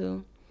how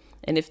to.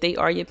 And if they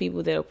are your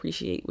people, they'll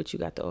appreciate what you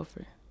got to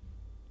offer.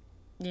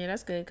 Yeah,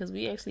 that's good, because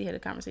we actually had a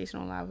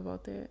conversation on live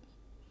about that.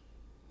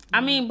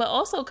 I mean, but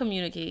also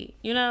communicate,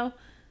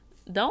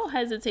 Don't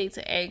hesitate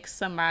to ask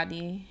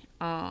somebody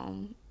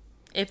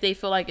if they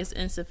feel like it's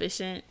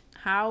insufficient.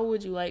 How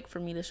would you like for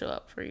me to show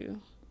up for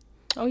you?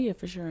 Oh, yeah,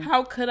 for sure.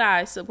 How could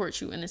I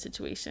support you in this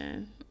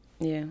situation?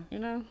 Yeah. I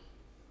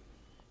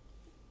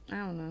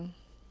don't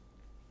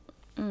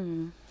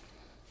know.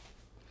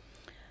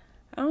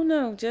 I don't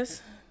know.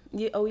 Just,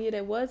 there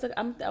was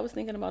I was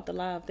thinking about the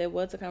live. There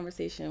was a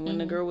conversation when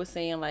the girl was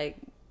saying, like,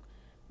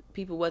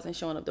 people wasn't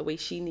showing up the way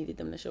she needed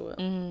them to show up.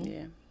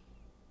 Yeah.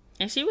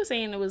 And she was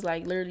saying it was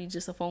like literally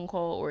just a phone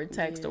call or a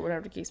text or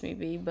whatever the case may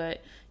be.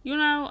 But, you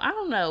know, I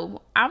don't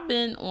know. I've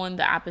been on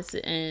the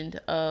opposite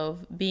end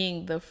of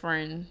being the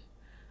friend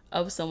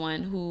of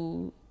someone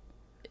who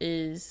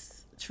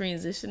is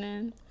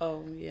transitioning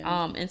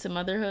into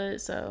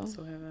motherhood. So have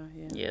I,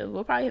 yeah,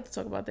 we'll probably have to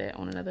talk about that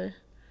on another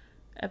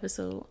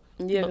episode.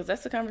 Yeah, because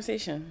that's the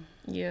conversation.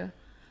 Yeah.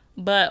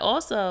 But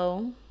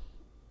also,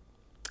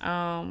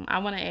 I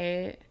want to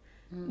add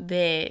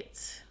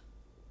that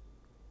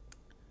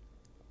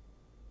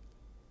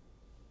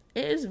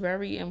it is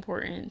very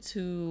important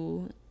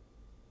to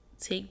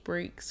take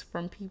breaks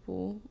from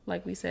people.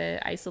 Like we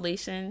said,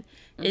 isolation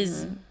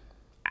is,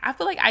 I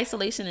feel like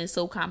isolation is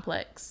so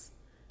complex,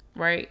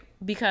 right?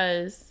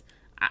 Because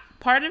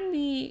part of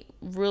me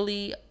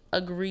really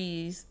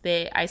agrees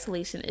that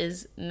isolation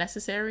is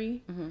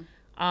necessary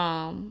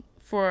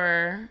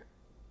for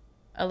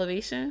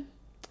elevation.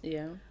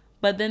 Yeah.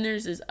 But then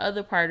there's this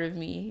other part of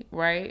me,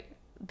 right,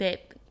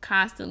 that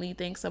constantly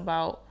thinks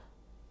about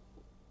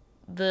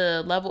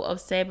the level of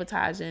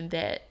sabotaging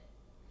that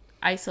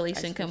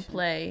isolation can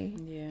play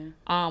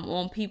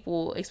on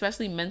people,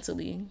 especially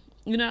mentally,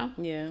 you know?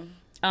 Yeah.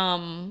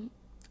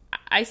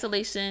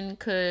 Isolation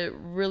could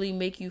really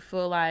make you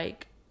feel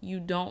like you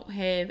don't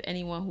have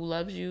anyone who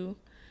loves you.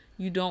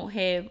 You don't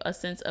have a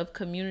sense of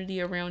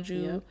community around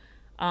you.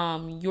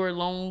 You're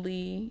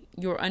lonely.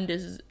 You're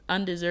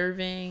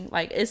undeserving.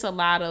 Like, it's a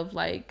lot of,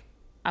 like,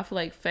 I feel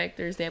like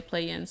factors that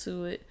play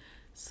into it.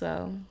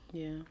 So,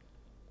 yeah.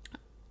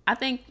 I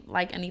think,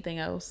 like anything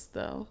else,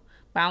 though,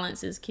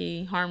 balance is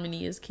key.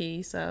 Harmony is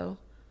key. So,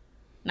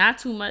 not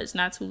too much,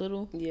 not too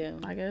little. Yeah.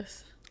 I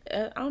guess.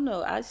 I don't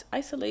know.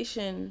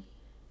 Isolation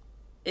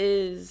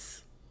I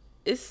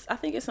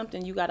think it's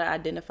something you got to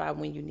identify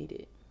when you need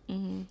it.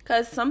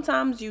 Because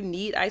sometimes you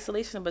need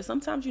isolation, but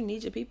sometimes you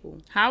need your people.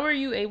 How are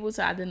you able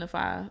to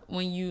identify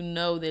when you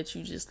know that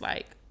you just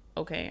like,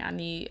 okay, I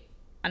need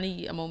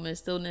a moment of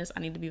stillness. I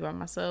need to be by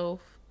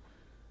myself.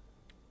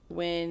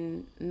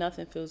 When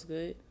nothing feels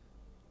good.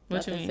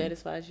 Nothing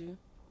satisfies you.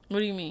 What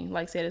do you mean?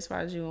 Like,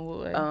 satisfies you in what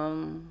way?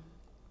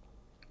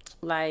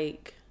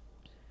 Like,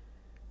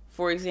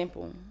 for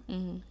example,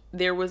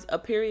 there was a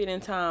period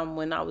in time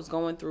when I was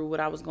going through what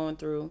I was going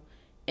through,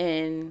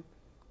 and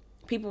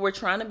people were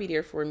trying to be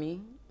there for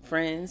me,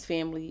 friends,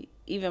 family,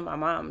 even my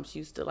mom. She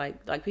used to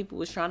like people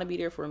was trying to be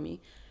there for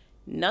me.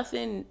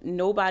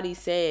 Nobody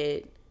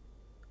said.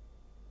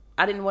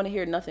 I didn't want to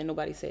hear nothing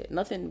nobody said.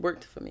 Nothing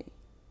worked for me.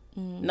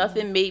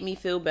 Nothing made me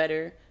feel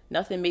better.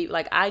 Nothing made,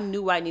 like, I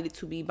knew I needed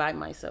to be by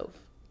myself.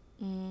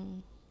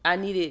 I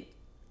needed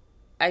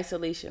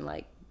isolation,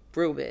 like,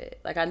 real bad.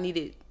 Like, I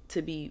needed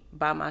to be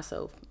by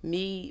myself.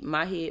 Me,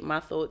 my head, my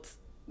thoughts,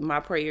 my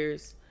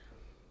prayers,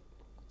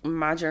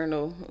 my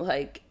journal.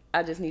 Like,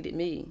 I just needed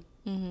me.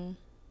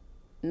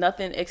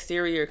 Nothing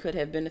exterior could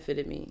have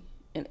benefited me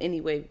in any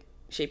way,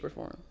 shape, or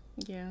form.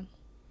 Yeah.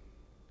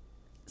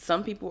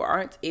 Some people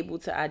aren't able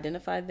to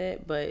identify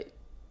that, but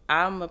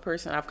I'm a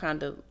person, I've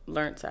kind of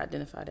learned to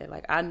identify that.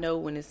 Like, I know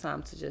when it's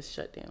time to just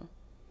shut down.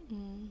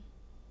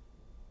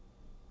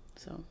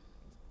 So,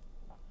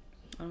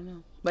 I don't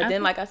know. But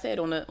then, like I said,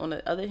 on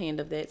the other hand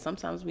of that,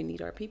 sometimes we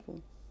need our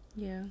people.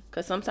 Yeah.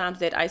 Because sometimes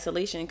that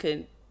isolation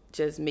could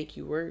just make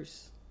you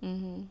worse.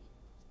 So.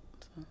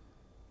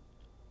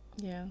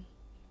 Yeah.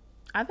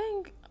 I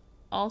think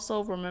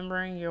also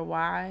remembering your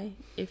why,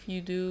 if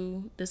you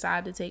do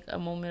decide to take a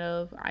moment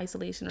of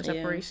isolation or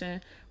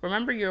separation,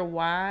 remember your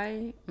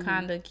why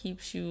kind of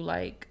keeps you,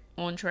 like,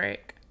 on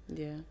track.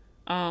 Yeah.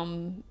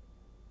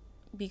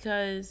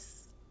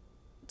 Because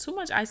too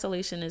much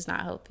isolation is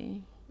not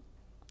healthy.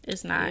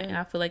 It's not. And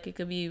I feel like it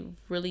could be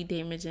really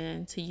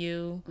damaging to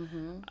you,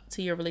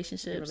 to your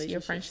relationships,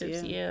 your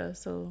friendships. Yeah.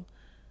 So,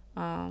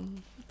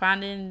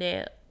 finding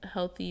that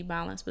healthy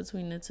balance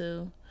between the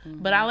two.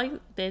 But I like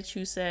that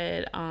you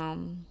said,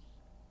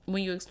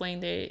 when you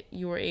explained that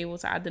you were able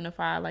to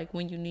identify, like,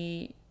 when you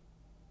need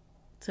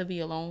to be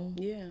alone.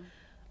 Yeah.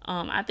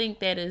 I think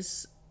that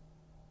is,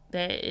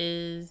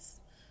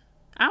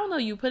 I don't know,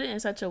 you put it in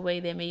such a way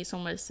that made so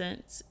much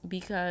sense,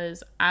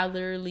 because I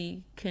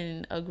literally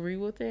can agree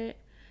with it.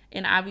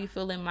 And I be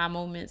feeling my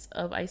moments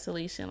of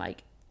isolation,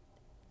 like,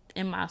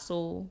 in my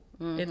soul,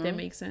 if that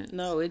makes sense.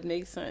 No, it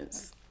makes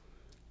sense.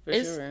 For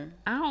sure.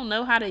 I don't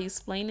know how to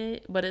explain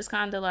it, but it's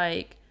kind of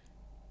like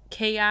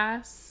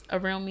chaos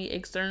around me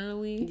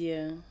externally.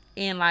 Yeah.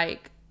 And,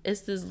 like,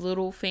 it's this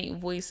little faint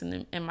voice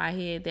in my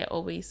head that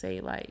always say,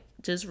 like,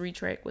 just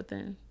retract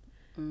within.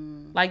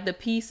 Like, the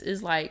peace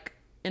is, like,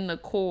 in the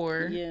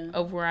core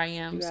of where I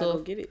am. You gotta go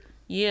get it.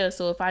 Yeah,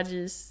 so if I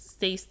just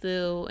stay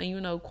still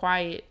and,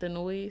 quiet the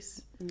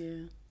noise,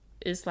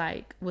 it's,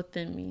 like,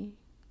 within me.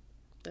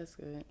 That's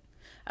good.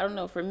 I don't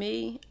know. For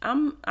me,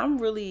 I'm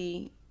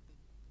really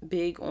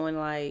big on,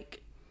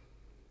 like,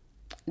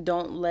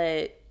 don't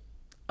let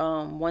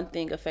one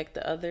thing affect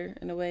the other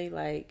in a way.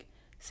 Like,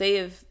 say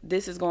if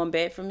this is going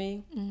bad for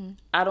me,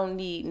 I don't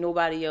need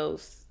nobody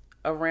else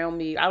around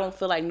me. I don't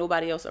feel like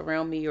nobody else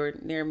around me or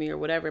near me or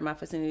whatever in my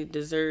vicinity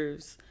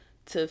deserves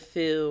to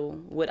feel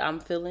what I'm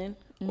feeling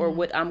or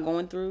what I'm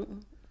going through.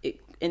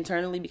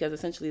 internally because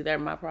essentially they're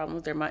my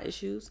problems, they're my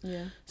issues.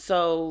 Yeah.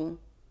 So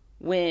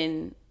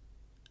when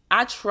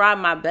I try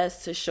my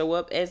best to show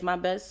up as my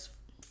best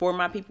for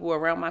my people,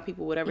 around my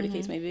people, whatever the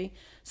case may be.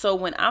 So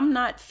when I'm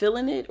not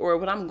feeling it or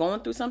when I'm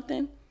going through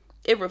something,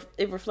 it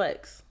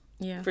reflects.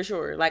 Yeah. For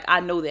sure. Like, I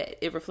know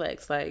that it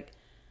reflects. Like,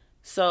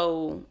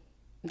 so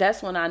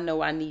that's when I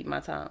know I need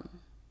my time.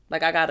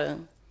 Like, I gotta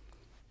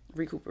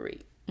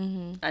recuperate.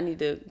 I need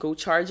to go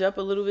charge up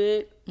a little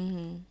bit.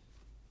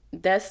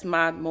 That's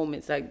my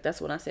moments. Like,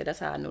 that's what I said. That's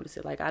how I notice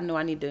it. Like, I know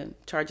I need to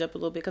charge up a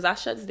little bit because I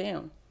shuts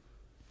down.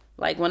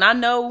 Like, when I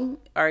know,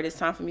 all right, it's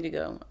time for me to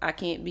go. I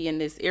can't be in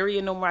this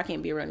area no more. I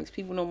can't be around these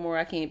people no more.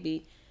 I can't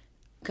be,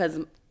 because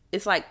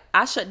it's like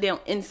I shut down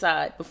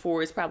inside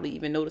before it's probably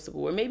even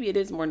noticeable. Or maybe it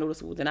is more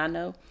noticeable than I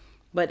know.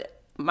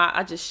 But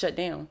I just shut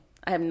down.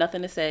 I have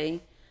nothing to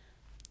say.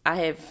 I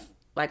have,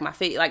 like, my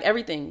face, like,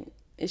 everything.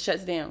 It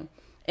shuts down.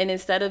 And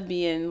instead of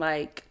being,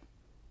 like,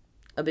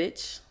 a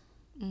bitch,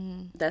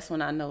 that's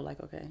when I know,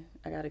 like, okay,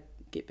 I got to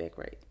get back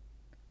right.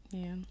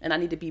 Yeah. And I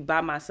need to be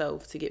by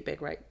myself to get back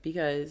right.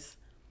 Because,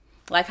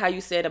 like how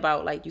you said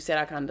about, like, you said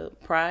I kind of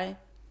pry.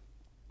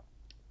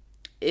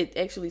 It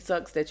actually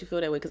sucks that you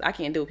feel that way because I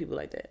can't deal with people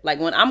like that. Like,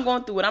 when I'm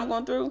going through what I'm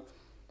going through,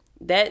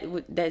 that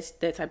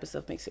type of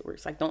stuff makes it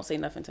worse. Like, don't say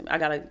nothing to me. I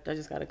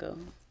just gotta go.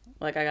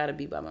 Like, I gotta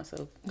be by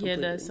myself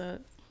completely. Yeah, it does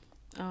suck.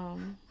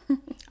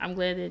 I'm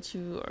glad that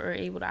you are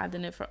able to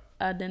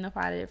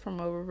identify it from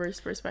a reverse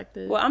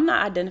perspective. Well, I'm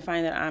not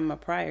identifying that I'm a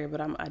prior, but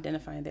I'm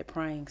identifying that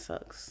prying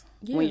sucks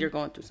when you're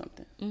going through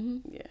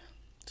something. Yeah.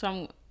 So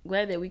I'm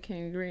glad that we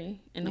can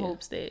agree in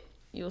hopes that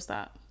you'll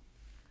stop.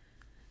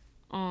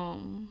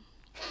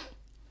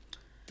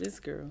 This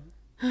girl.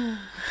 I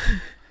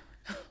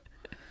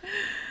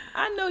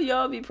know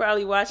y'all be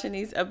probably watching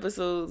these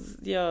episodes,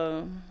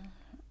 y'all.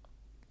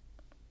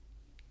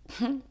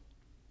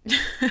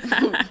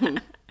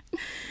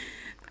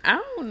 I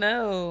don't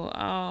know.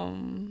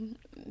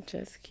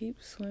 Just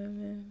keep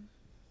swimming.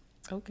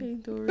 Okay,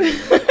 Dory.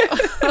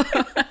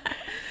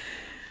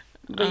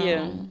 But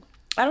yeah,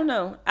 I don't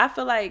know. I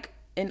feel like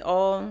in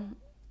all,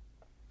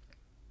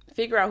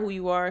 figure out who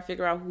you are,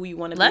 figure out who you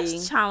want to be.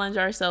 Let's challenge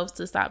ourselves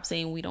to stop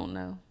saying we don't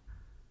know.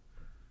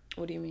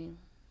 What do you mean?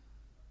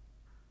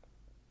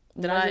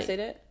 Did I just say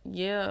that?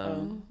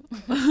 Yeah.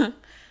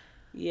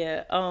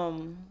 Yeah.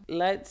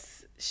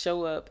 Let's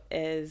show up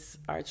as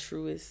our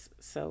truest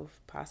self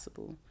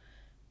possible.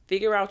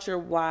 Figure out your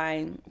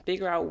why.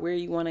 Figure out where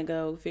you want to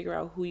go. Figure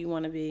out who you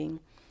want to be.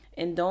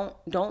 And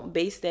don't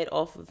base that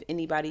off of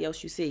anybody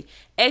else you see.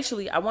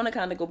 Actually, I want to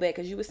kind of go back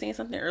because you were saying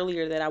something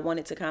earlier that I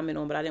wanted to comment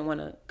on, but I didn't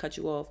want to cut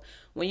you off.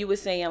 When you were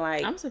saying,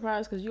 like, I'm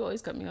surprised because you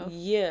always cut me off.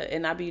 Yeah,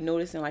 and I be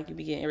noticing, like, you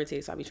be getting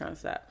irritated, so I be trying to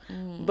stop.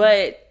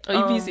 But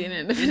you be seeing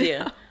it.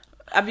 Yeah,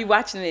 I be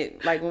watching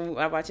it, like, when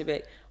I watch it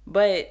back.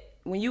 But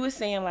when you were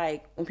saying,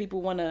 like, when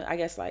people want to, I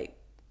guess, like,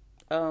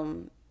 I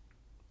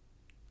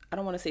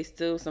don't want to say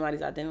steal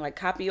somebody's identity, like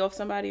copy off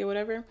somebody or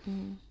whatever.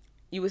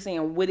 You were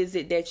saying, what is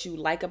it that you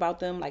like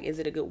about them? Like, is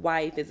it a good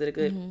wife? Is it a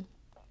good...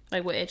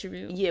 Like, what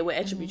attribute? Yeah, what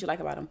attribute you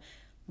like about them.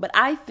 But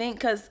I think,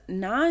 because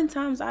 9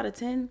 times out of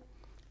 10,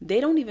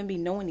 they don't even be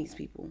knowing these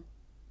people.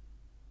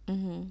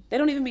 They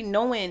don't even be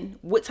knowing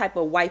what type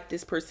of wife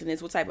this person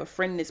is, what type of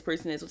friend this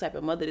person is, what type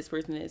of mother this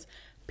person is.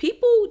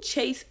 People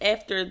chase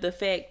after the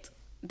fact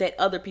that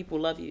other people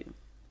love you.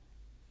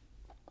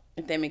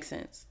 If that makes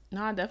sense.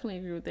 No, I definitely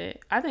agree with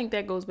that. I think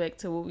that goes back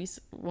to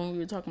when we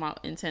were talking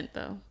about intent,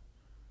 though.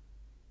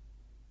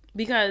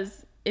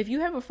 Because if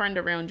you have a friend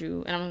around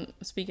you, and I'm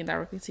speaking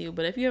directly to you,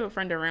 but if you have a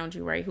friend around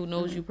you, right, who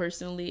knows you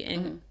personally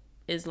and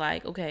is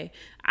like, okay,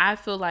 I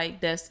feel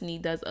like Destiny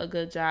does a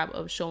good job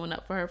of showing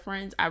up for her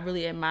friends. I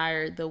really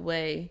admire the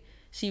way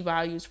she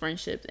values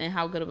friendships and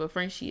how good of a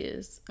friend she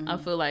is. I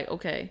feel like,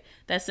 okay,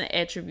 that's an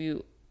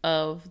attribute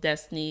of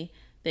Destiny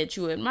that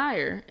you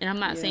admire. And I'm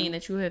not saying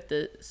that you have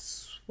to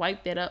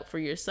swipe that up for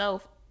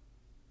yourself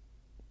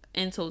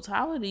in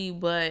totality,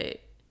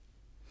 but...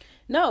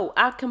 No,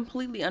 I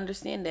completely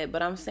understand that,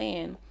 but I'm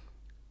saying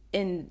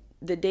in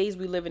the days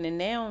we living in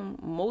now,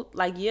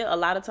 a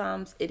lot of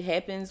times it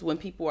happens when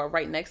people are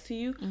right next to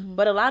you,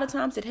 but a lot of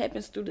times it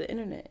happens through the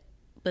internet.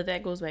 But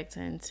that goes back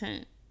to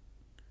intent.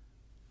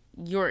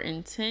 Your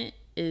intent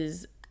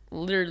is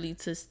literally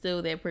to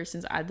steal that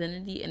person's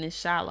identity, and it's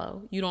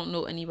shallow. You don't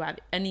know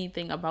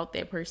anything about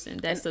that person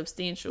that's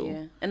substantial.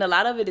 Yeah, and a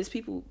lot of it is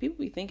people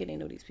be thinking they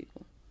know these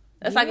people.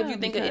 That's like if you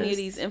think of any of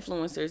these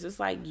influencers, it's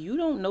like, you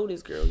don't know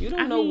this girl. You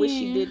don't know what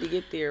she did to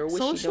get there or what she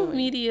doing. Social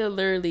media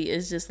literally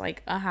is just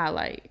like a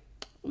highlight.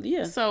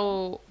 Yeah.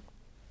 So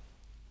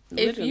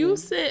if you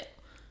sit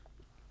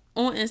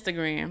on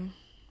Instagram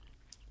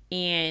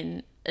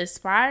and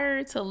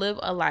aspire to live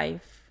a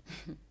life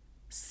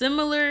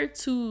similar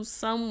to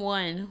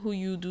someone who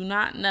you do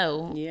not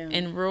know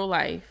in real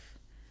life,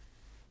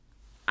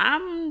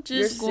 I'm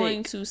just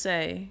going to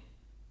say,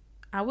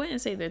 I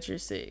wouldn't say that you're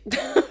sick.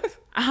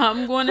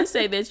 I'm going to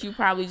say that you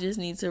probably just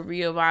need to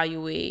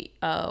reevaluate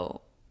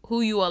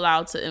who you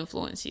allow to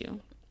influence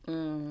you.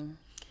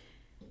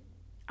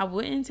 I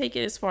wouldn't take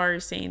it as far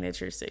as saying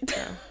that you're sick,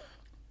 though.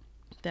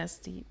 That's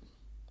deep.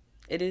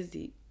 It is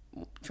deep.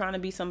 Trying to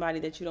be somebody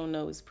that you don't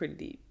know is pretty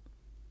deep.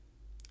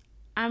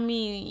 I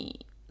mean,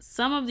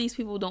 some of these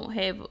people don't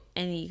have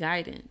any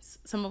guidance.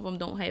 Some of them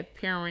don't have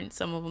parents.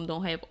 Some of them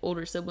don't have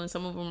older siblings.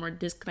 Some of them are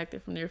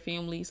disconnected from their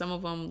family. Some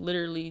of them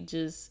literally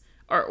just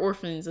are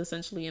orphans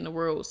essentially in the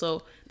world.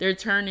 So they're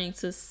turning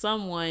to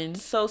someone.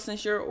 So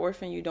since you're an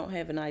orphan, you don't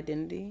have an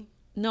identity?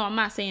 No, I'm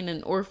not saying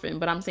an orphan,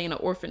 but I'm saying an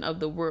orphan of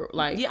the world.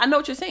 Like, yeah, I know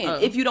what you're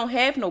saying. If you don't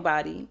have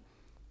nobody,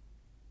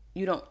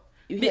 you don't.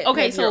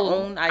 Okay, so your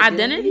own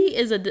identity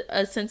is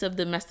a sense of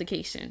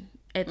domestication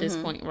at this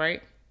point,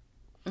 right?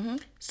 Mm-hmm.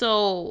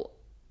 So,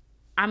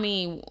 I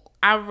mean,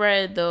 I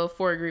read the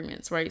 4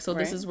 agreements, right? So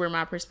this is where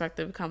my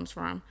perspective comes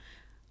from.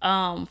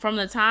 From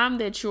the time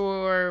that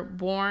you're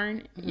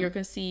born, you're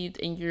conceived,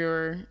 and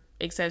you're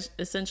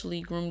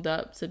essentially groomed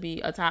up to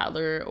be a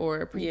toddler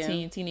or a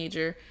preteen,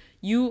 teenager,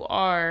 you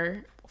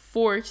are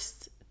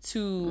forced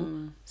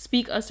to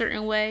speak a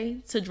certain way,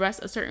 to dress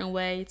a certain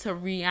way, to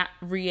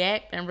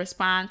react and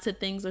respond to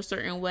things a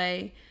certain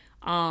way,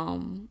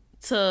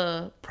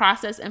 to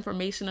process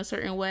information a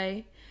certain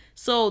way.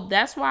 So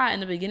that's why in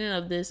the beginning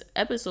of this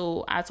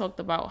episode, I talked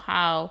about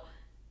how,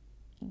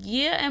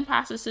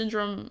 imposter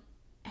syndrome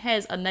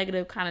has a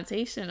negative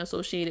connotation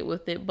associated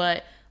with it,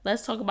 but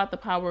let's talk about the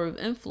power of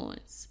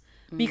influence.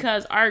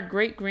 Because our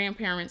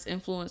great-grandparents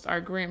influenced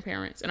our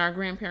grandparents, and our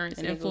grandparents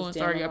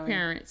influenced our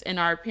parents, and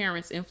our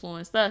parents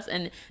influenced us.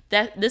 And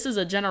that this is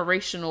a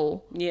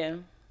generational,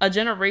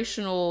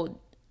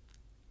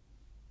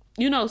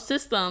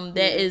 system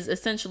that is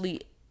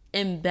essentially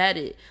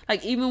embedded.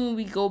 Like, even when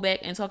we go back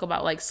and talk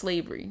about like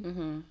slavery,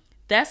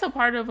 that's a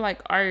part of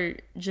like our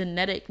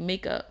genetic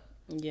makeup.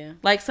 Yeah.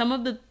 Like, some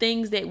of the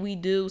things that we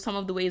do, some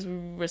of the ways we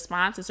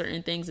respond to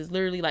certain things is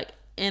literally like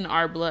in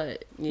our blood,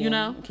 you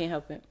can't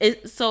help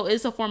it. So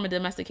it's a form of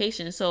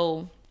domestication.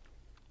 So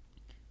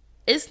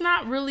it's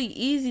not really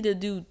easy to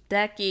do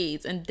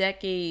decades and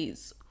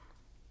decades,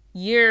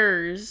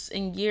 years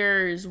and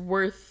years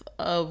worth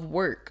of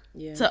work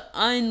to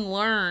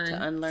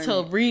unlearn,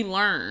 to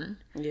relearn.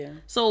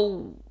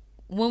 So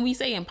when we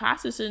say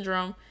imposter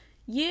syndrome,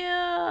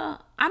 I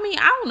mean,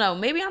 I don't know,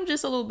 maybe I'm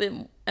just a little bit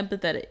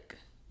empathetic.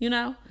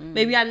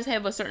 Maybe I just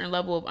have a certain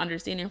level of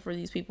understanding for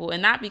these people,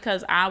 and not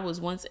because I was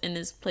once in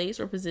this place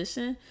or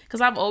position,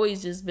 because I've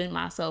always just been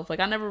myself. Like,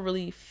 I never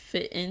really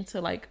fit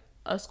into like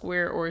a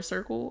square or a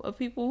circle of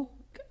people.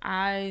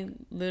 I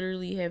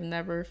literally have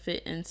never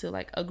fit into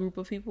like a group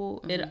of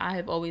people. I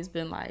have always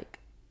been like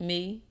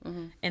me,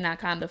 and I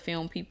kind of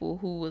found people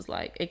who was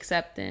like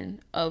accepting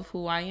of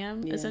who I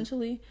am,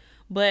 essentially.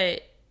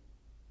 But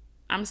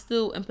I'm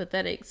still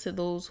empathetic to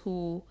those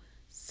who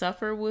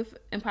suffer with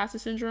imposter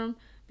syndrome,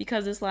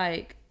 because it's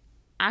like,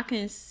 I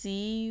can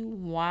see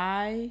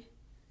why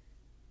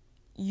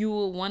you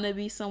would want to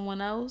be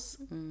someone else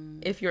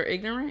if you're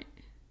ignorant.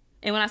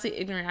 And when I say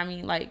ignorant, I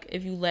mean like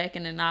if you lack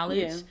in the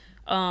knowledge.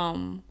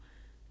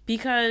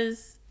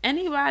 Because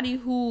anybody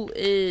who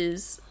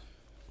is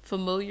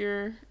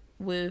familiar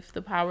with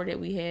the power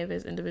that we have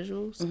as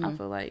individuals, I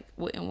feel like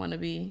wouldn't want to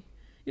be,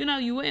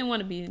 you wouldn't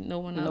want to be no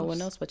one else. No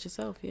one else but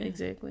yourself,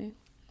 Exactly.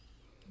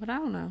 But I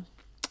don't know.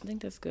 I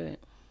think that's good.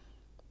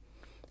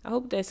 I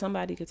hope that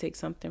somebody could take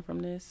something from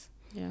this.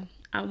 Yeah.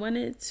 I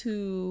wanted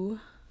to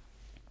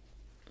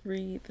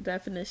read the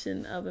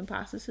definition of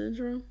imposter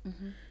syndrome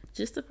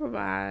just to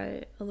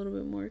provide a little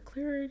bit more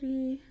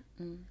clarity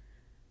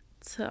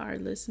to our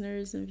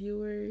listeners and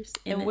viewers.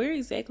 And where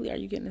exactly are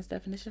you getting this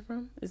definition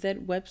from? Is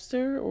that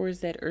Webster or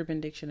is that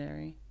Urban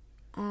Dictionary?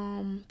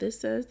 This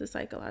says the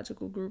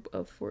psychological group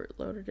of Fort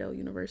Lauderdale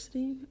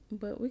University,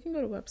 but we can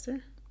go to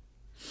Webster.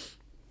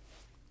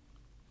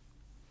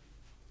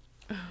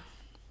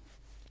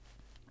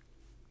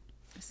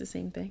 It's the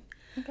same thing.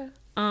 Okay.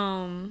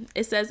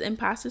 It says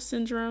imposter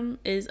syndrome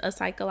is a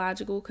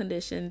psychological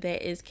condition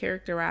that is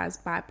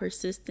characterized by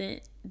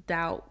persistent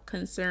doubt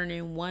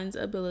concerning one's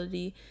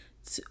ability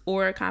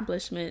or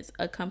accomplishments,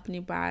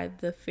 accompanied by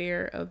the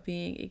fear of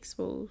being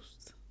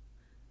exposed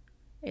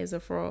as a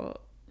fraud.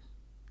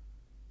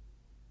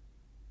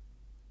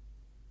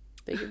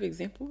 They give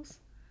examples?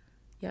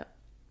 Yep.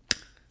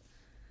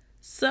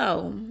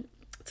 So,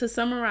 to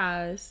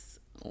summarize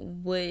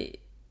what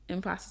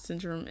imposter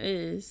syndrome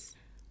is,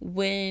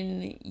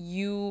 when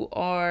you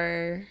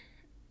are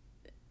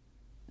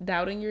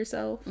doubting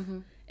yourself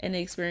and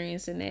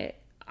experiencing that.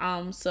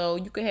 So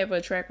you could have a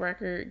track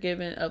record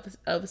given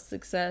of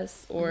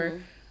success or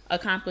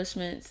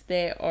accomplishments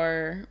that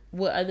are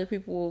what other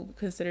people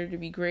consider to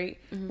be great,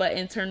 but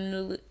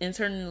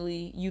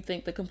internally you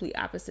think the complete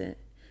opposite.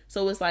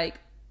 So it's like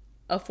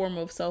a form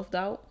of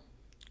self-doubt.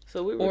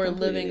 So we were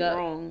completely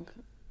wrong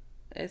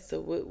as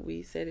to what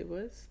we said it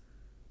was.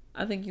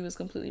 I think you was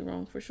completely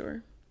wrong for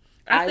sure.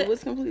 I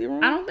was completely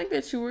wrong? I don't think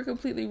that you were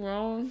completely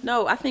wrong.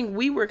 No, I think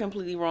we were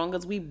completely wrong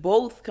because we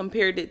both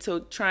compared it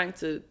to trying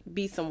to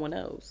be someone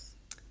else.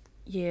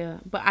 Yeah,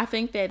 but I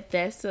think that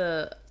that's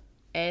a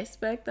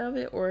aspect of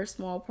it or a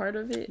small part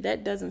of it.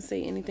 That doesn't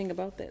say anything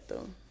about that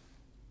though.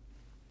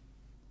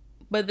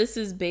 But this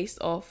is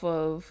based off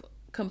of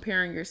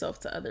comparing yourself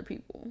to other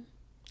people.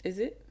 Is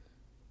it?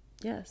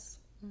 Yes.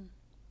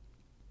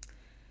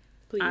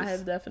 Please. I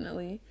have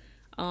definitely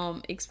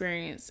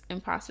experienced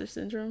imposter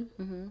syndrome.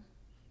 Mm-hmm.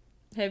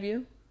 Have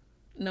you?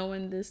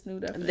 Knowing this new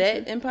definition?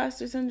 That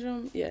imposter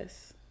syndrome?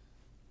 Yes.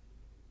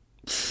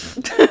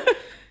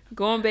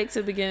 Going back to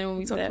the beginning when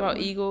we talked about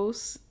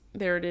egos,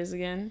 there it is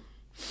again.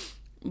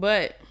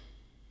 But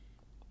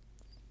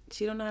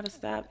she don't know how to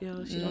stop,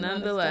 yo. She don't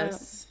nonetheless, know how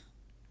to stop.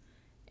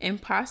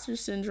 Imposter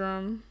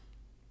syndrome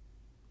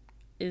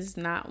is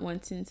not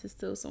wanting to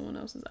steal someone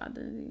else's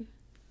identity.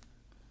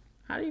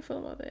 How do you feel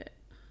about that?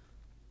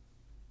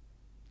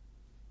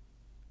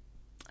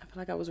 I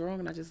feel like I was wrong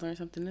and I just learned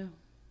something new.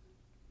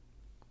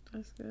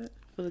 That's good.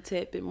 I feel a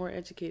tad bit more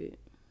educated.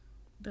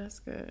 That's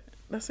good.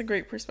 That's a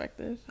great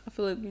perspective. I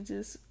feel like we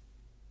just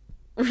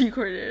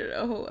recorded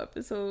a whole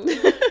episode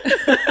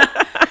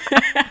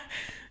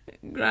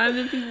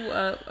grinding people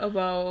up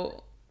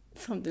about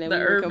something that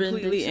we were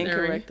completely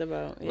incorrect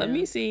about. Yeah. Let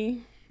me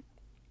see.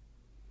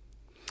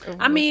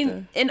 I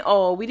mean, in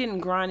all, we didn't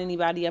grind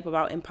anybody up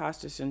about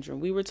imposter syndrome.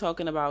 We were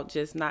talking about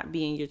just not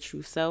being your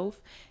true self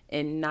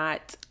and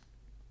not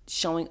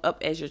showing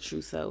up as your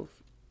true self.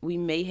 We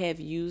may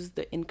have used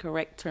the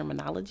incorrect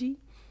terminology,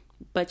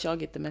 but y'all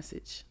get the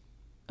message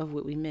of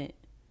what we meant,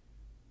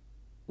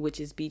 which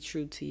is be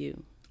true to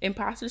you.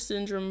 Imposter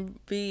syndrome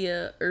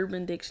via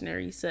Urban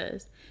Dictionary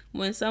says,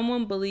 when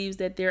someone believes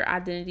that their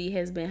identity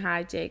has been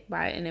hijacked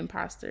by an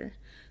imposter.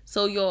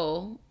 So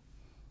y'all,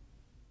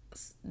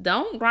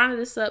 don't grind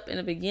this up in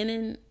the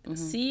beginning. Mm-hmm.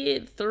 See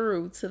it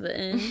through to the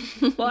end.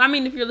 Well, I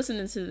mean, if you're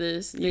listening to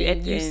this,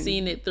 then you've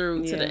seen it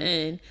through to the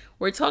end.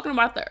 We're talking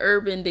about the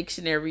Urban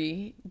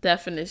Dictionary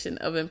definition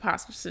of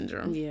imposter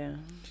syndrome. Yeah.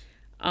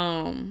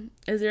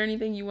 Is there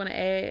anything you want to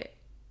add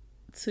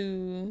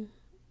to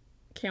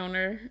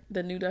counter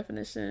the new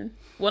definition?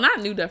 Well,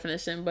 not new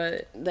definition,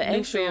 but the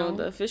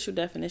official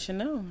definition.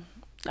 No,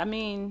 I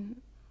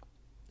mean,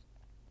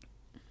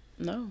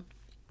 no.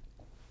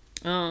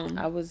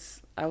 I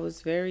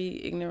was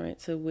very ignorant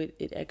to what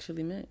it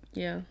actually meant.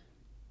 Yeah.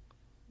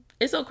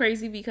 It's so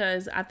crazy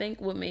because I think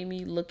what made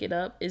me look it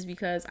up is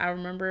because I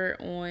remember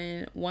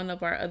on one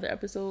of our other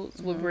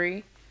episodes with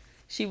Brie,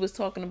 she was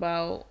talking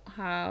about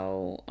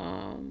how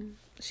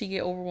she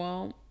get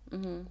overwhelmed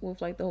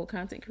with like the whole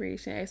content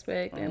creation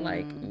aspect and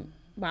like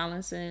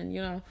balancing,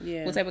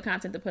 what type of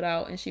content to put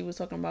out. And she was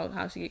talking about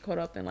how she get caught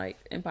up in like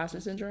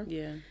imposter syndrome.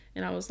 Yeah.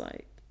 And I was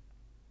like,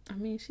 I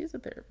mean, she's a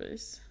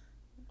therapist.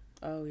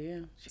 Oh yeah.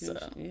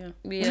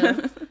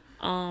 Yeah.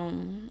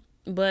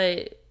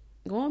 But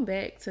going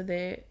back to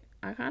that,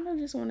 I kind of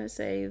just want to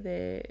say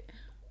that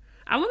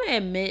I want to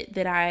admit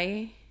that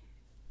I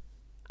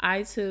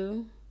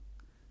too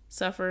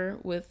suffer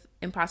with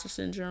imposter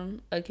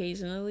syndrome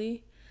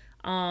occasionally.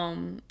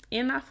 And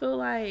I feel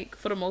like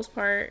for the most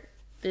part,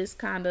 this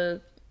kind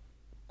of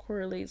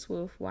correlates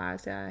with why I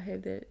say I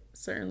have that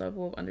certain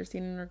level of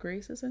understanding or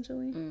grace,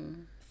 essentially.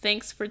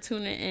 Thanks for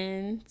tuning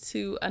in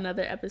to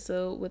another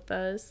episode with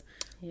us.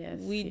 Yes,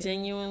 we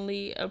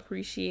genuinely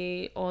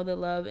appreciate all the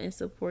love and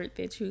support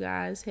that you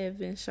guys have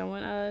been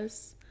showing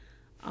us.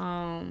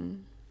 I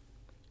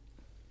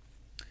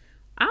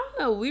don't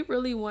know. We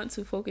really want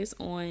to focus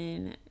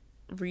on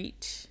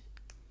reach.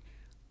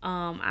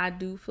 I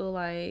do feel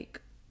like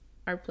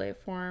our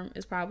platform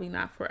is probably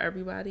not for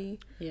everybody.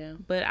 Yeah.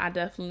 But I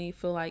definitely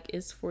feel like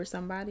it's for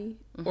somebody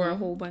or a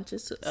whole bunch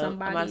of somebodies. I'm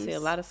about to say a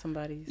lot of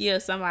somebodies. Yeah,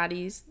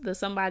 somebodies. The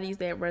somebodies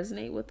that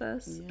resonate with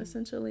us,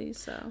 essentially.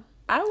 So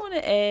I want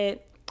to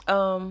add,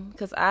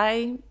 because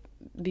I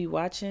be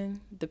watching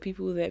the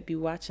people that be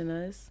watching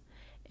us,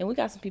 and we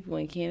got some people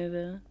in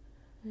Canada,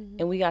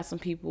 and we got some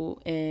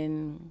people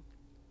in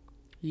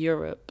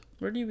Europe.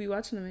 Where do you be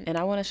watching them at? And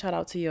I want to shout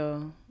out to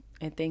y'all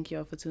and thank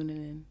y'all for tuning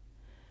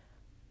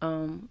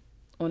in.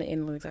 On the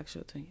Analytics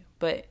actual to you,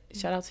 but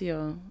shout out to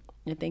y'all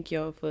and thank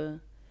y'all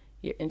for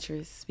your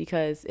interest,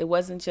 because it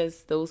wasn't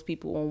just those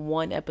people on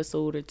one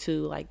episode or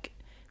two. Like,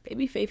 they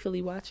be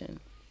faithfully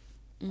watching.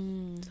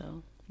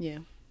 So yeah.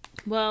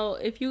 Well,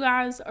 if you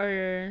guys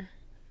are,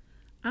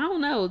 I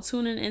don't know,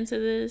 tuning into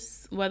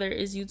this, whether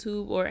it's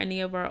YouTube or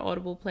any of our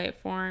Audible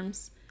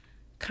platforms,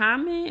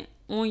 comment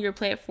on your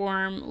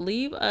platform,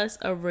 leave us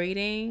a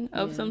rating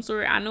of some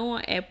sort. I know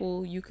on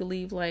Apple you can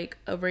leave like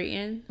a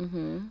rating.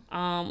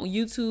 On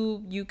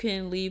YouTube you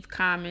can leave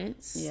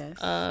comments. Yes.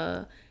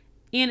 And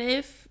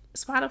if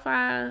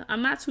Spotify,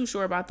 I'm not too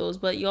sure about those,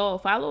 but y'all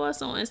follow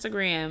us on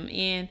Instagram,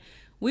 and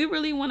we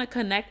really want to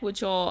connect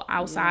with y'all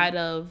outside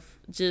of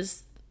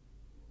just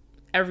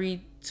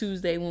every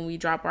Tuesday when we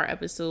drop our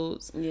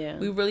episodes. Yeah.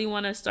 We really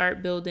want to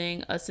start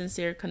building a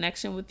sincere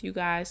connection with you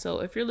guys. So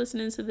if you're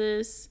listening to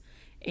this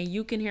and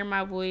you can hear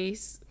my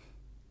voice,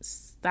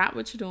 stop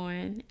what you're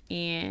doing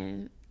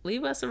and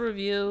leave us a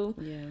review.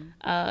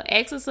 Yeah.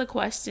 Ask us a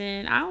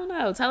question. I don't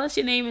know. Tell us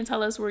your name and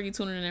tell us where you're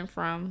tuning in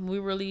from. We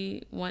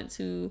really want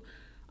to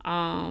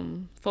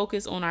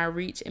focus on our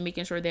reach and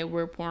making sure that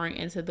we're pouring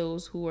into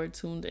those who are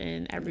tuned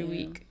in every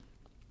week.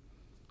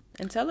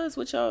 And tell us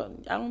what y'all,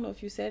 I don't know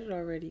if you said it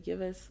already, give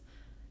us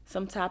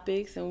some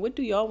topics and what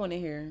do y'all want to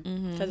hear?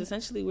 Because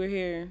essentially we're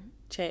here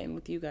chatting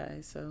with you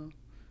guys. So,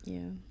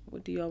 yeah.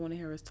 What do y'all want to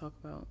hear us talk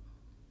about?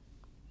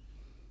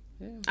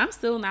 Yeah. I'm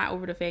still not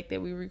over the fact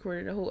that we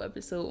recorded a whole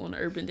episode on the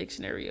Urban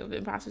Dictionary of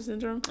Imposter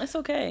Syndrome. It's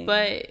okay.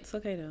 But it's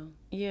okay, though.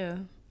 Yeah.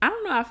 I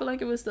don't know. I feel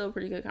like it was still a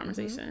pretty good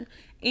conversation.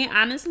 And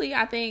honestly,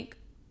 I think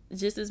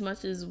just as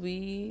much as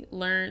we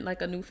learned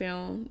like a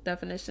newfound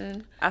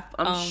definition,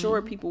 I'm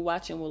sure people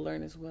watching will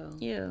learn as well.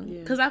 Yeah.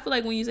 Because I feel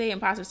like when you say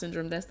imposter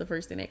syndrome, that's the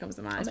first thing that comes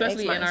to mind,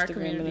 especially in our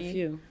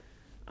community.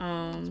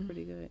 That's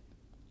pretty good.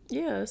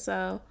 Yeah.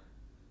 So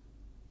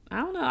I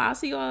don't know. I'll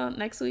see you all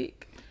next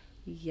week.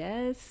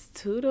 Yes.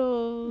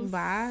 Toodles.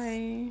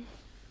 Bye.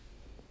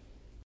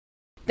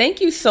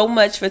 Thank you so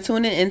much for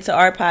tuning into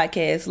our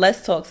podcast,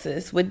 Let's Talk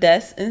Sis, with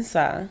Des and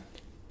Sa.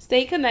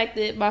 Stay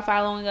connected by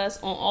following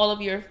us on all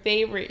of your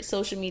favorite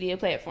social media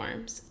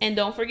platforms. And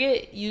don't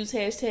forget, use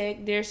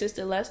hashtag Dear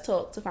Sister Let's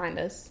Talk to find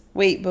us.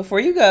 Wait, before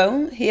you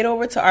go, head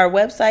over to our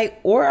website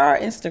or our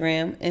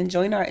Instagram and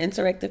join our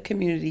interactive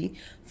community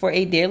for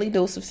a daily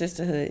dose of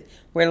sisterhood,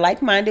 where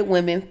like-minded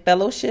women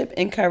fellowship,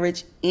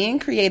 encourage, and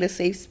create a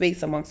safe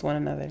space amongst one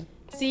another.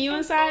 See you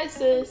inside,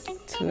 sis.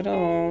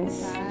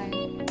 Toodles. Bye.